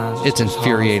 Sometimes it's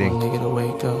infuriating. hard for a nigga to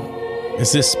wake up.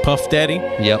 Is this Puff Daddy?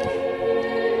 Yep.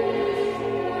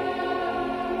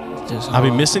 I'll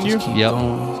be missing you? Yep.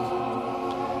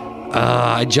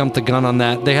 I jumped the gun on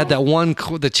that. They had that one,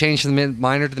 the change from the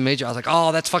minor to the major. I was like,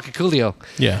 oh, that's fucking Coolio.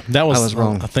 Yeah, that was, I was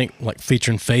wrong. I think like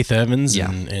featuring Faith Evans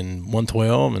and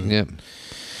 112. And yep.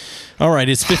 All right,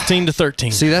 it's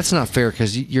 15-13. See, that's not fair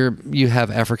because you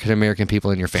have African American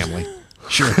people in your family.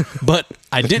 Sure, but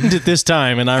I didn't at this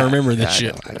time, and I remember this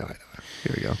shit. I know.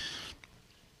 Here we go.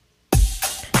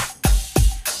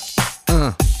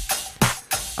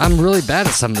 I'm really bad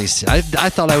at some of these. I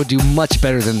thought I would do much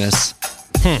better than this.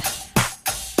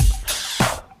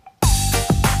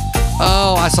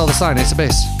 Oh, I saw the sign. Ace of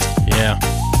Base. Yeah.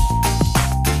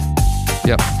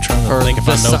 Yep. I'm trying to think if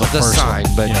I know the first sign,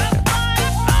 one. but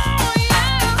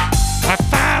I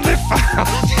finally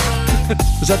found it.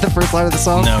 Was that the first line of the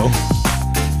song? No.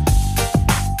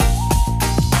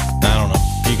 I don't know.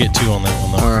 You get 2 on that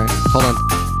one, though. All right. Hold on.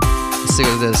 Let's see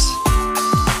what it is.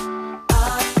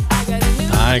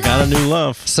 I got a new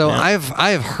love. So yeah.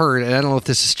 I have heard, and I don't know if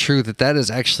this is true, that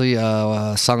is actually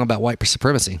a song about white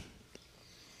supremacy.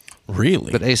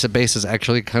 Really? But Ace of Base is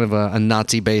actually kind of a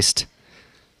Nazi-based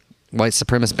white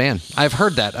supremacist band. I've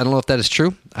heard that. I don't know if that is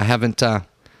true. I haven't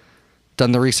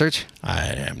done the research. I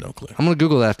have no clue. I'm going to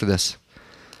Google that after this.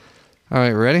 All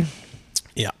right, ready?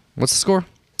 Yeah. What's the score?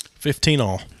 15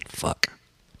 all. Fuck.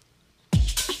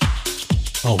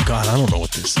 Oh, God, I don't know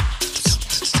what this is.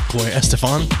 Gloria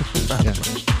Estefan?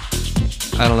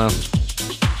 I don't know.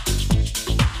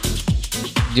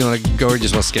 Do you want to go or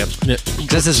just want to skip? Yeah.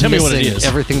 This is Tell me missing what it is.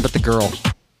 everything but the girl.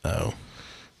 Oh.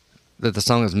 That the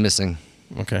song is missing.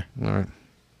 Okay. All right.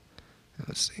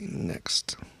 Let's see.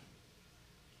 Next.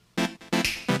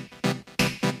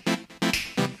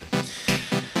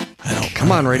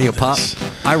 Come on, Radio Pop.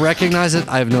 I recognize it.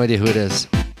 I have no idea who it is.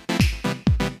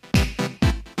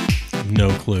 No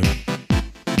clue.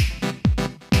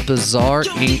 Bizarre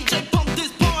Inc.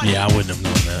 Yeah, I wouldn't have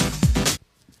known that.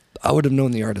 I would have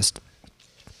known the artist.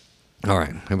 All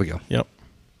right, here we go. Yep.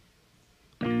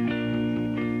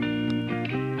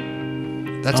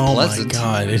 That's oh pleasant. Oh my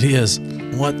God, it is.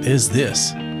 What is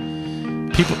this?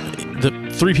 The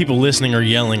 3 people listening are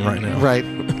yelling right now. Right.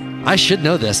 I should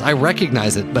know this. I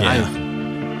recognize it, but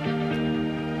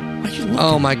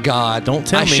oh my God. Don't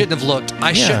tell me. I shouldn't have looked. I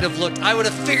Yeah. shouldn't have looked. I would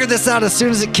have figured this out as soon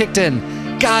as it kicked in.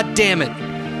 God damn it.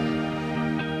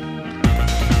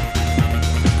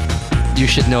 You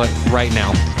should know it right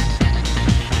now.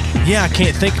 Yeah, I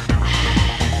can't think.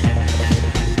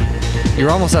 You're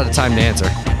almost out of time to answer.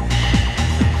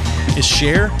 Is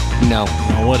Cher? No.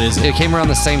 No, what is it? It came around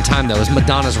the same time, though. It was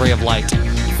Madonna's Ray of Light.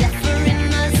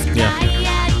 Yeah.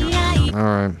 All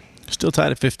right. Still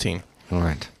tied at 15. All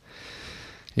right.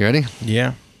 You ready?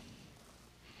 Yeah.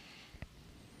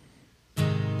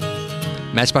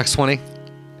 Matchbox 20.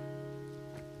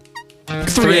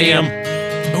 3 a.m.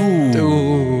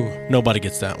 Ooh. Nobody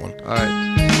gets that one. All right.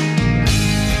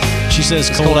 She says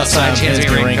It's cold outside, chance heads me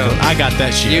get raincoat. raincoat. I got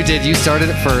that shit. You did. You started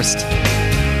it first.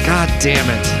 God damn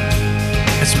it.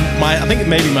 It's I think it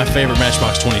may be my favorite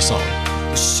Matchbox 20 song.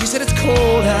 She said it's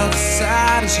cold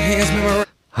outside and she hands me my...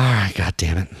 All right. God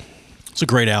damn it. It's a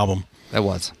great album. That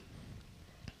was.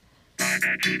 I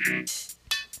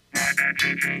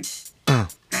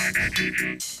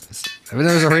mean,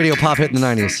 there was a Radio Pop hit in the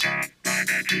 90s.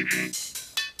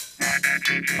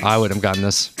 I would have gotten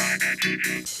this.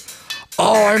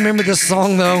 Oh, I remember this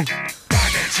song, though.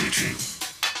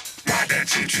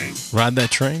 Ride That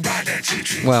Train?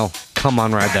 Well, come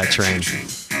on, Ride That Train.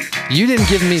 You didn't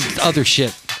give me other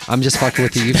shit. I'm just fucking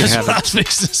with you. You can That's have what I it. was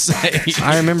fixing to say.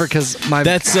 I remember because my...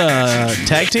 That's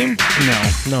Tag Team?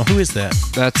 No, who is that?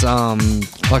 That's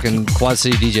fucking Quad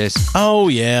City DJs. Oh,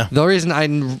 yeah. The reason I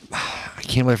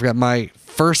can't believe I forgot. My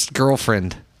first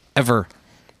girlfriend ever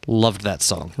loved that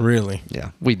song. Really?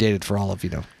 Yeah. We dated for all of,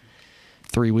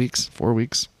 3 weeks, 4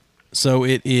 weeks. So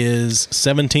it is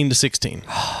 17-16.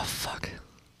 Oh, fuck.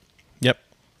 Yep.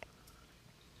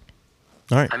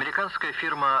 All right. Американская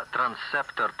фирма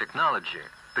Transceptor Technology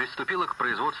приступила к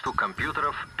производству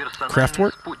компьютеров персональный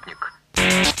Kraftwerk? спутник.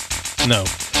 No.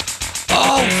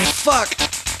 Oh, fuck.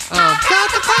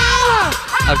 Got the power.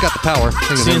 I've got the power. I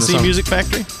think it's the name of the CNC song. Music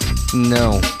Factory?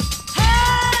 No.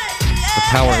 The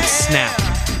power is Snap.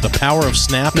 The Power of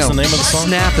Snap is the name of the song?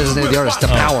 Snap is the name of the artist. The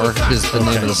Power is the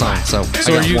name of the song. So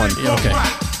I got one. Yeah, okay.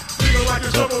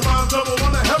 So,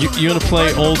 you want to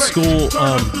play old school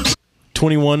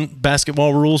 21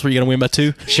 basketball rules where you got to win by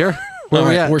 2? Sure. Where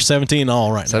we at? We're 17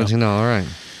 all right 17 now. all right.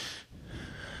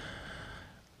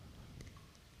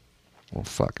 Well,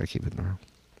 fuck. I keep it there.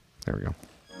 There we go.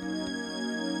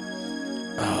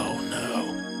 Oh, no.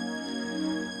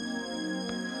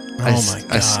 I Oh, my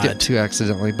God. I skipped 2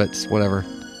 accidentally, but whatever.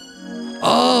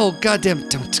 Oh, goddamn.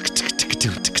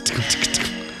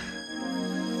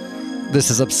 This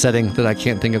is upsetting that I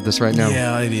can't think of this right now.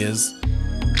 Yeah, it is.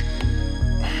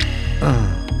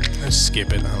 Let's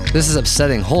skip it. I don't know. This is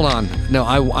upsetting. Hold on. No,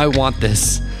 I want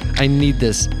this. I need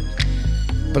this.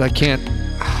 But I can't.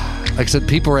 Like I said,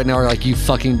 people right now are like, you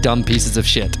fucking dumb pieces of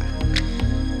shit.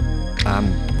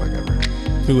 Whatever.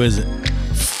 Who is it?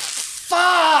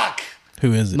 Fuck!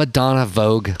 Who is it? Madonna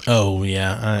Vogue. Oh,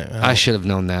 yeah. I should have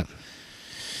known that.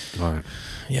 All right.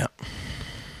 Yeah.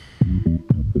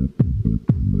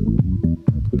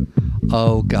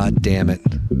 Oh, god damn it.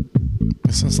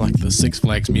 This is like the Six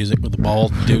Flags music with the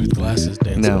bald dude with glasses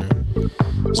dancing. No.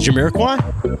 It's Jamiroquai?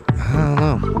 I don't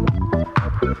know.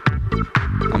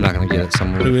 I'm not going to get it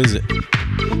somewhere. Who is it?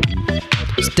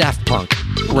 It's Daft Punk.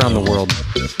 Around the world.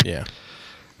 Yeah.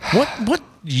 What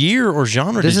year or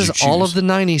genre This did you is all of choose? the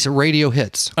 90s radio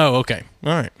hits. Oh, okay.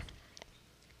 All right.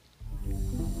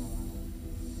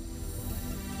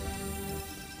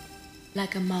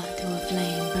 Like a moth to a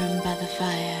flame burned by the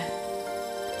fire.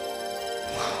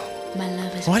 My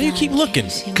love is Why do you keep looking?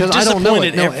 Because I don't know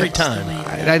it. No, every time.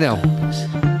 I know.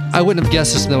 I wouldn't have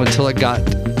guessed this though until it got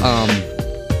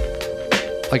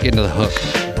like into the hook.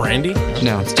 Brandy?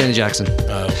 No, it's Janet Jackson.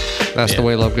 Oh. That's the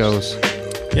way love goes.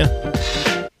 Yeah.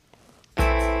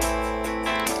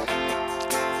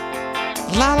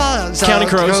 La la. Counting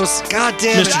Crows. God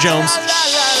damn it. Mr. Jones.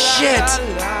 Shit.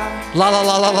 La la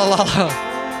la la la la la.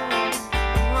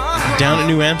 Down at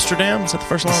New Amsterdam? Is that the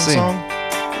first line of the song?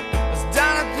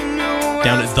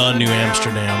 Down at the New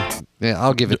Amsterdam. Yeah,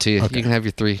 I'll give it to you. Okay. You can have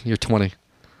your 3. You're 20.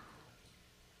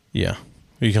 Yeah.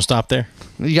 You can stop there?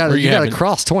 You got to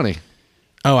cross 20.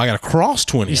 Oh, I got to cross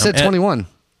 20. You said 21.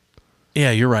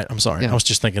 Yeah, you're right. I'm sorry. Yeah. I was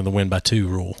just thinking the win by 2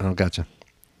 rule. Oh, gotcha.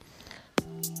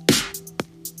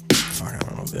 Fuck, I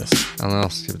don't know this. I don't know.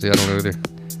 Skip it. I don't know either.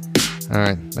 All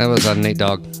right. That was Nate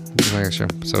Dogg. Sure.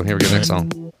 So here we go. Next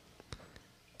song.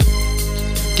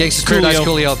 Gangsta's Paradise,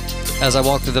 Coolio. As I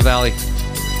walk through the valley.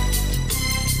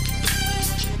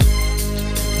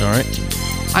 All right.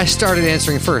 I started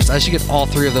answering first. I should get all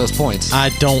 3 of those points. I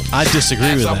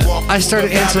disagree with that. I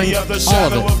started answering all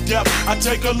of it.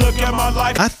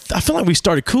 I feel like we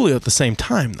started Coolio at the same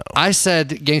time, though. I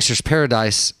said Gangster's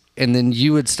Paradise, and then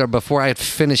you would start, before I had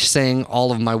finished saying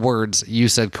all of my words, you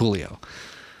said Coolio.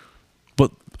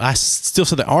 But I still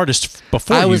said the artist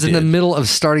before I you was did. in the middle of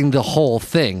starting the whole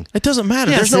thing. It doesn't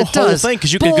matter. Yes, There's no it whole does. thing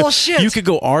because you Bullshit. could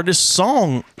go artist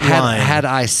song line. Had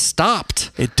I stopped.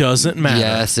 It doesn't matter.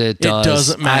 Yes, it does. It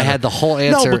doesn't matter. I had the whole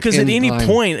answer. No, because at in any line.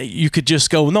 point you could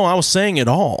just go, no, I was saying it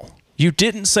all. You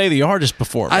didn't say the artist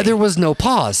before me. There was no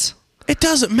pause. It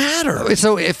doesn't matter.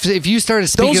 So if you started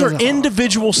speaking... Those are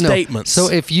individual statements. So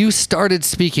if you started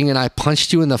speaking and I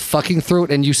punched you in the fucking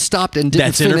throat and you stopped and didn't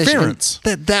That's finish... interference.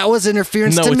 That was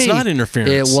interference No, to me. it's not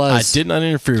interference. It was. I did not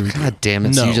interfere with you. God damn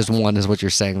it. No. So you just won is what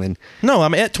you're saying then. No,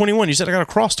 I'm at 21. You said I got to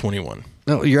cross 21.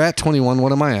 No, you're at 21.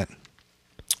 What am I at?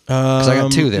 Because I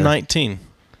got 2 there. 19.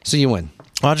 So you win.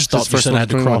 Well, I just thought you said I had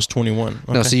to cross 21.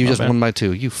 No, Okay, so you my just bad. won by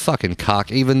 2. You fucking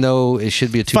cock. Even though it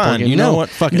should be a 2-point Fine. game. You know what?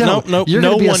 Fuck it. No, No, you're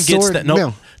no gonna be a one gets sword-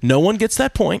 that. No one gets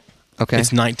that point. Okay.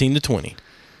 It's 19-20.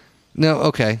 No,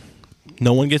 okay.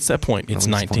 No one gets that point. It's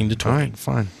 19-20. All right,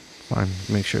 fine.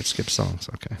 Make sure it skips songs.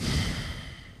 Okay.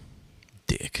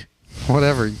 Dick.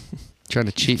 Whatever. Trying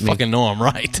to cheat me. Fucking know I'm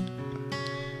right.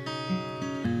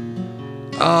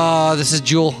 This is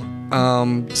Jewel. 6 I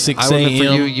was meant for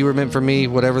a.m.. you. You were meant for me.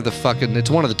 Whatever the fucking... It's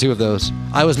one of the 2 of those.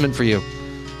 I was meant for you.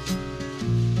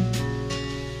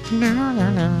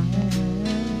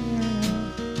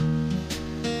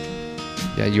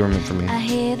 Yeah, you were meant for me. I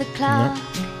hear the clock.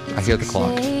 I hear the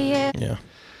clock. Yeah.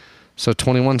 So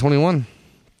 21-21.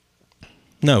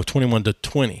 No, 21 to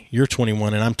 20. You're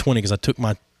 21 and I'm 20 because I took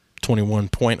my 21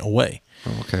 point away.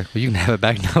 Oh, okay. Well, you can have it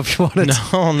back now if you want it. No.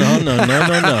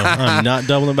 I'm not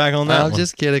doubling back on that I'm one.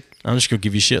 just kidding. I'm just going to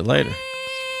give you shit later.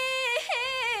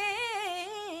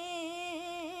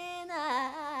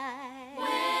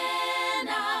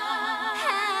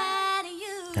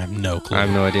 I have no clue. I have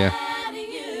no idea.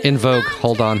 In Vogue.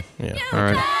 Hold on. Yeah. All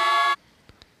right.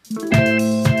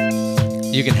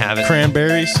 You can have it.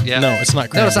 Cranberries? Yeah. No, it's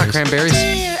not No, it's cranberries.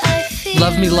 not cranberries.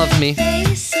 Love Me, Love Me.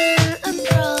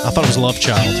 I thought it was Love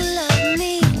Child.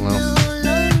 Well,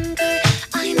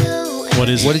 What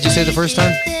is what it? did you say the first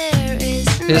time?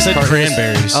 I said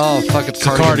Cranberries. Oh, fuck, it's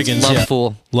Cardigans. Love yeah.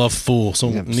 Fool. Love Fool. So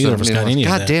Yeah, neither of us got any of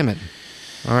God that. damn it.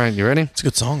 All right, you ready? It's a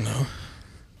good song, though.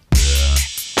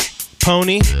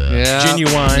 Pony. Yeah.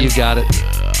 Genuine. You got it.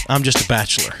 I'm Just a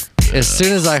Bachelor. As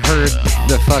soon as I heard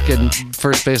the fucking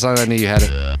first bass line, I knew you had it.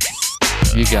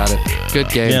 You got it. Good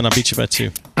game. Yeah, and I beat you by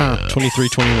 2.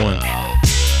 23-21.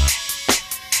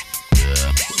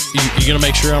 You gonna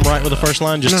make sure I'm right with the first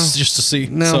line just to see?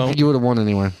 No, So, you would have won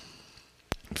anyway.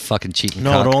 Fucking cheating.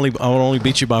 no, I would only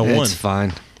beat you by 1. It's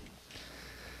fine.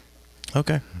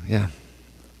 Okay. Yeah.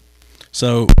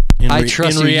 So I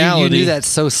trust in you. reality, You knew that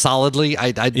so solidly.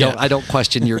 I Yeah. don't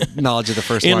question your knowledge of the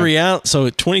first in line. reality, so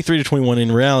at 23-21.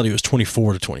 In reality, it was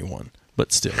 24-21.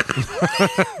 But still,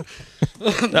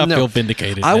 I feel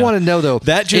vindicated. I now. want to know though.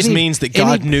 That just means that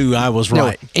God knew I was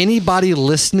right. Anybody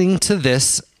listening to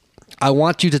this, I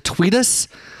want you to tweet us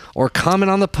or comment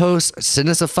on the post. Send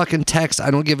us a fucking text.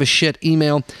 I don't give a shit.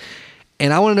 Email.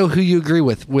 And I want to know who you agree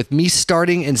with me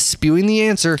starting and spewing the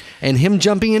answer and him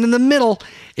jumping in the middle.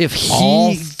 If he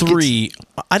all three,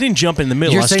 I didn't jump in the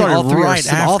middle. You're I saying started all three right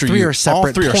are, after all three you. are separate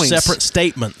all three points. are separate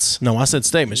statements. No, I said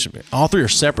statements. All three are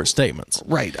separate statements.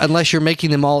 Right, unless you're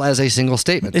making them all as a single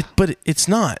statement. But it's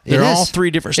not. It They're is. all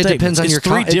 3 different It statements. depends on It's your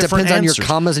three it different depends on your answers.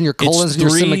 commas and your It's colons and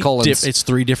your 3 semicolons. It's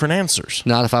 3 different answers.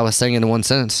 Not if I was saying it in one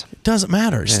sentence. It doesn't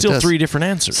matter. It's Yeah, it still does. 3 different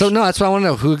answers. So no, that's what I want to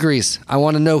know. Who agrees? I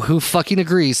want to know who fucking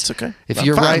agrees. It's okay. If I'm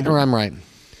you're fine. right or I'm right.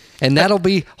 And that'll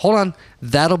be, hold on,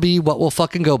 that'll be what we'll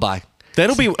fucking go by.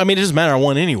 That'll be. I mean, it doesn't matter. I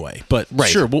won anyway. But Right.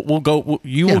 sure, we'll go.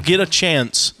 You Yeah. will get a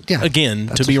chance Yeah. again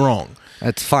That's to be wrong.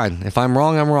 That's fine. If I'm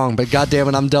wrong, I'm wrong. But goddamn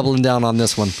it, I'm doubling down on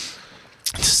this one.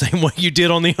 The same way you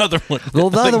did on the other one. Well,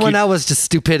 the other Like one, you- that was just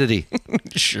stupidity.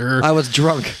 Sure. I was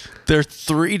drunk. There are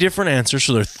 3 different answers,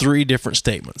 so there are 3 different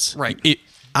statements. Right.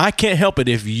 I can't help it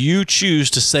if you choose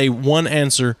to say one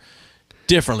answer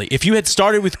differently. If you had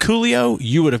started with Coolio,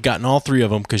 you would have gotten all 3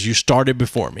 of them because you started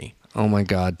before me. Oh my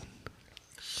god.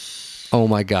 Oh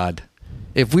my god.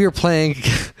 If we were playing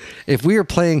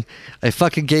a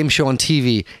fucking game show on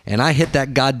TV and I hit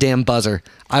that goddamn buzzer,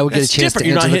 I would get That's a chance different. to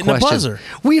You're answer not the hitting a question. buzzer.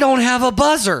 We don't have a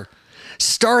buzzer.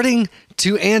 Starting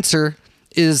to answer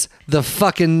is the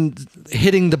fucking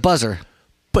hitting the buzzer.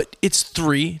 But it's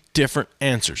 3 different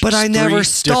answers. But It's I 3 never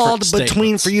stalled different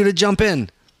between statements. for you to jump in.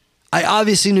 I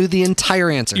obviously knew the entire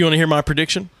answer. You want to hear my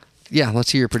prediction? Yeah, let's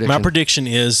hear your prediction. My prediction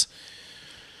is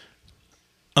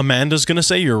Amanda's going to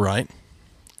say you're right.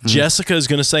 Jessica is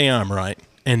going to say I'm right.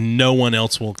 And no one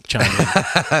else will chime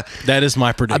in. That is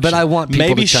my prediction. But I want people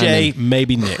maybe to chime Shay, in.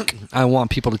 maybe Nick. I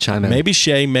want people to chime in. Maybe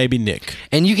Shay, maybe Nick.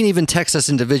 And you can even text us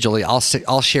individually. I'll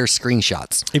share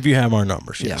screenshots. If you have our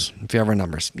numbers, yes. Yeah, if you have our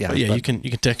numbers. Yeah, But yeah, but you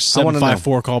can text I wanna know.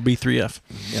 754 call B3F.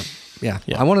 Yeah.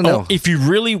 Yeah. I want to know. if you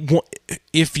really want,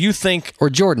 if you think, Or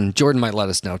Jordan might let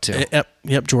us know too.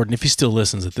 yep, Jordan, if he still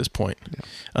listens at this point,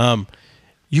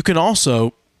 you can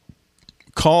also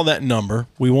call that number.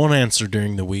 We won't answer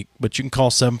during the week, but you can call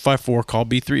 754 call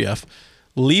B3F.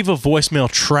 Leave a voicemail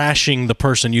trashing the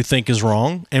person you think is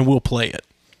wrong, and we'll play it.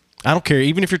 I don't care,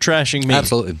 even if you're trashing me.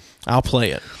 Absolutely. I'll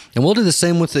play it. And we'll do the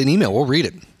same with an email. We'll read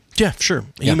it. Yeah, sure.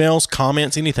 Yeah. Emails,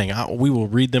 comments, anything. We will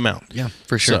read them out. Yeah,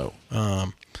 for sure.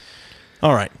 So,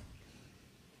 all right.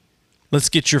 Let's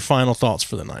get your final thoughts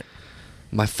for the night.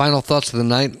 My final thoughts for the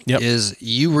night is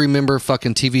you remember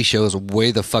fucking TV shows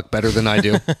way the fuck better than I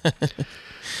do.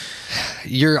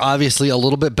 You're obviously a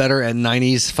little bit better at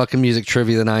 90s fucking music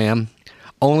trivia than I am.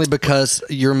 Only because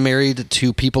you're married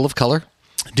to people of color.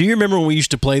 Do you remember when we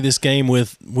used to play this game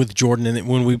with Jordan, and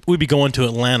when we'd be going to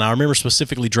Atlanta? I remember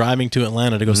specifically driving to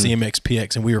Atlanta to go see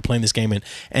MXPX, and we were playing this game,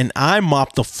 and I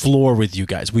mopped the floor with you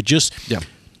guys. We just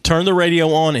turned the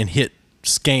radio on and hit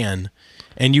scan,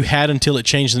 and you had until it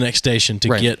changed the next station to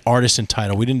get artist and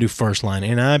title. We didn't do first line,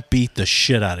 and I beat the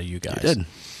shit out of you guys. You did.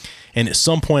 And at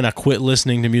some point, I quit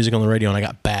listening to music on the radio, and I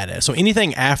got bad at it. So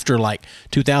anything after like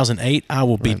 2008, I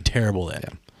will be terrible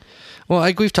at. Well,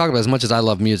 like we've talked about, as much as I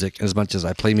love music, as much as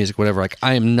I play music, whatever, like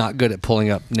I am not good at pulling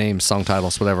up names, song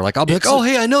titles, whatever. Like I'll be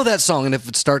hey, I know that song, and if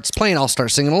it starts playing, I'll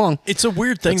start singing along. It's a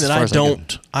weird thing that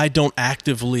I don't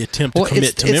actively attempt to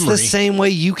commit to memory. It's the same way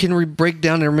you can break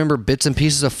down and remember bits and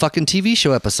pieces of fucking TV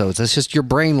show episodes. That's just your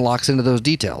brain locks into those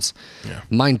details. Yeah.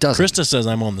 Mine doesn't. Krista says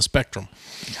I'm on the spectrum.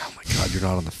 Oh my God, you're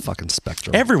not on the fucking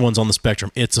spectrum. Everyone's on the spectrum.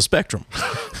 It's a spectrum.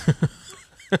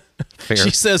 Fair.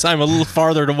 She says I'm a little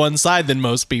farther to one side than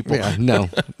most people. Yeah, no.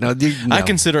 I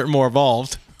consider it more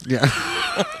evolved. Yeah.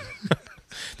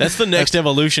 That's the next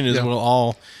evolution is we'll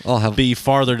all be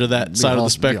farther to that side of the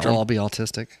spectrum. We'll all be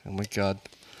autistic. Oh my God.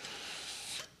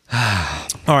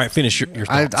 All right, finish your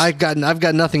thoughts. I've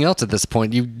got nothing else at this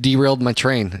point. You derailed my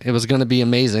train. It was going to be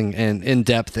amazing and in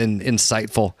depth and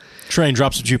insightful. Train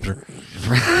drops of Jupiter.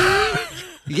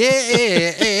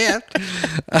 Yeah.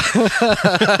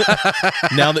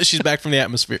 Now that she's back from the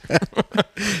atmosphere.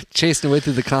 Chasing away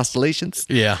through the constellations.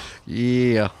 Yeah.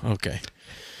 Yeah. Okay.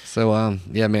 So,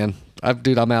 yeah, man.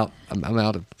 I'm out. I'm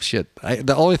out of shit.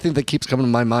 The only thing that keeps coming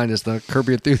to my mind is the Curb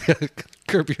Your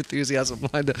Enthusiasm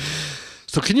line.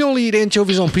 So, can you only eat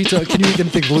anchovies on pizza? Can you eat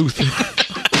anything loose?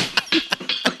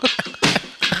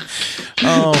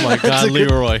 Oh my God,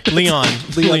 Leon.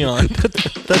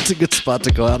 That's a good spot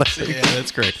to go out. I think. Yeah,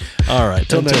 that's great. All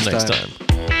right, until next time.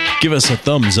 Give us a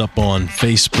thumbs up on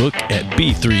Facebook at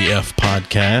B3F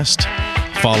Podcast.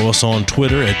 Follow us on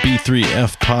Twitter at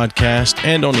B3F Podcast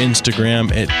and on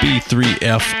Instagram at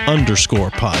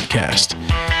B3F_podcast.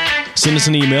 Send us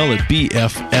an email at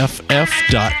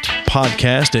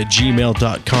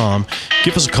bfff.podcast@gmail.com.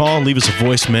 Give us a call and leave us a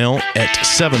voicemail at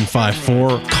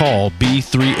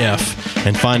 754-CALL-B3F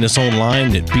and find us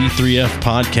online at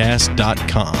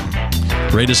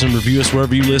b3fpodcast.com. Rate us and review us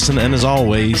wherever you listen, and as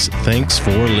always, thanks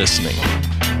for listening.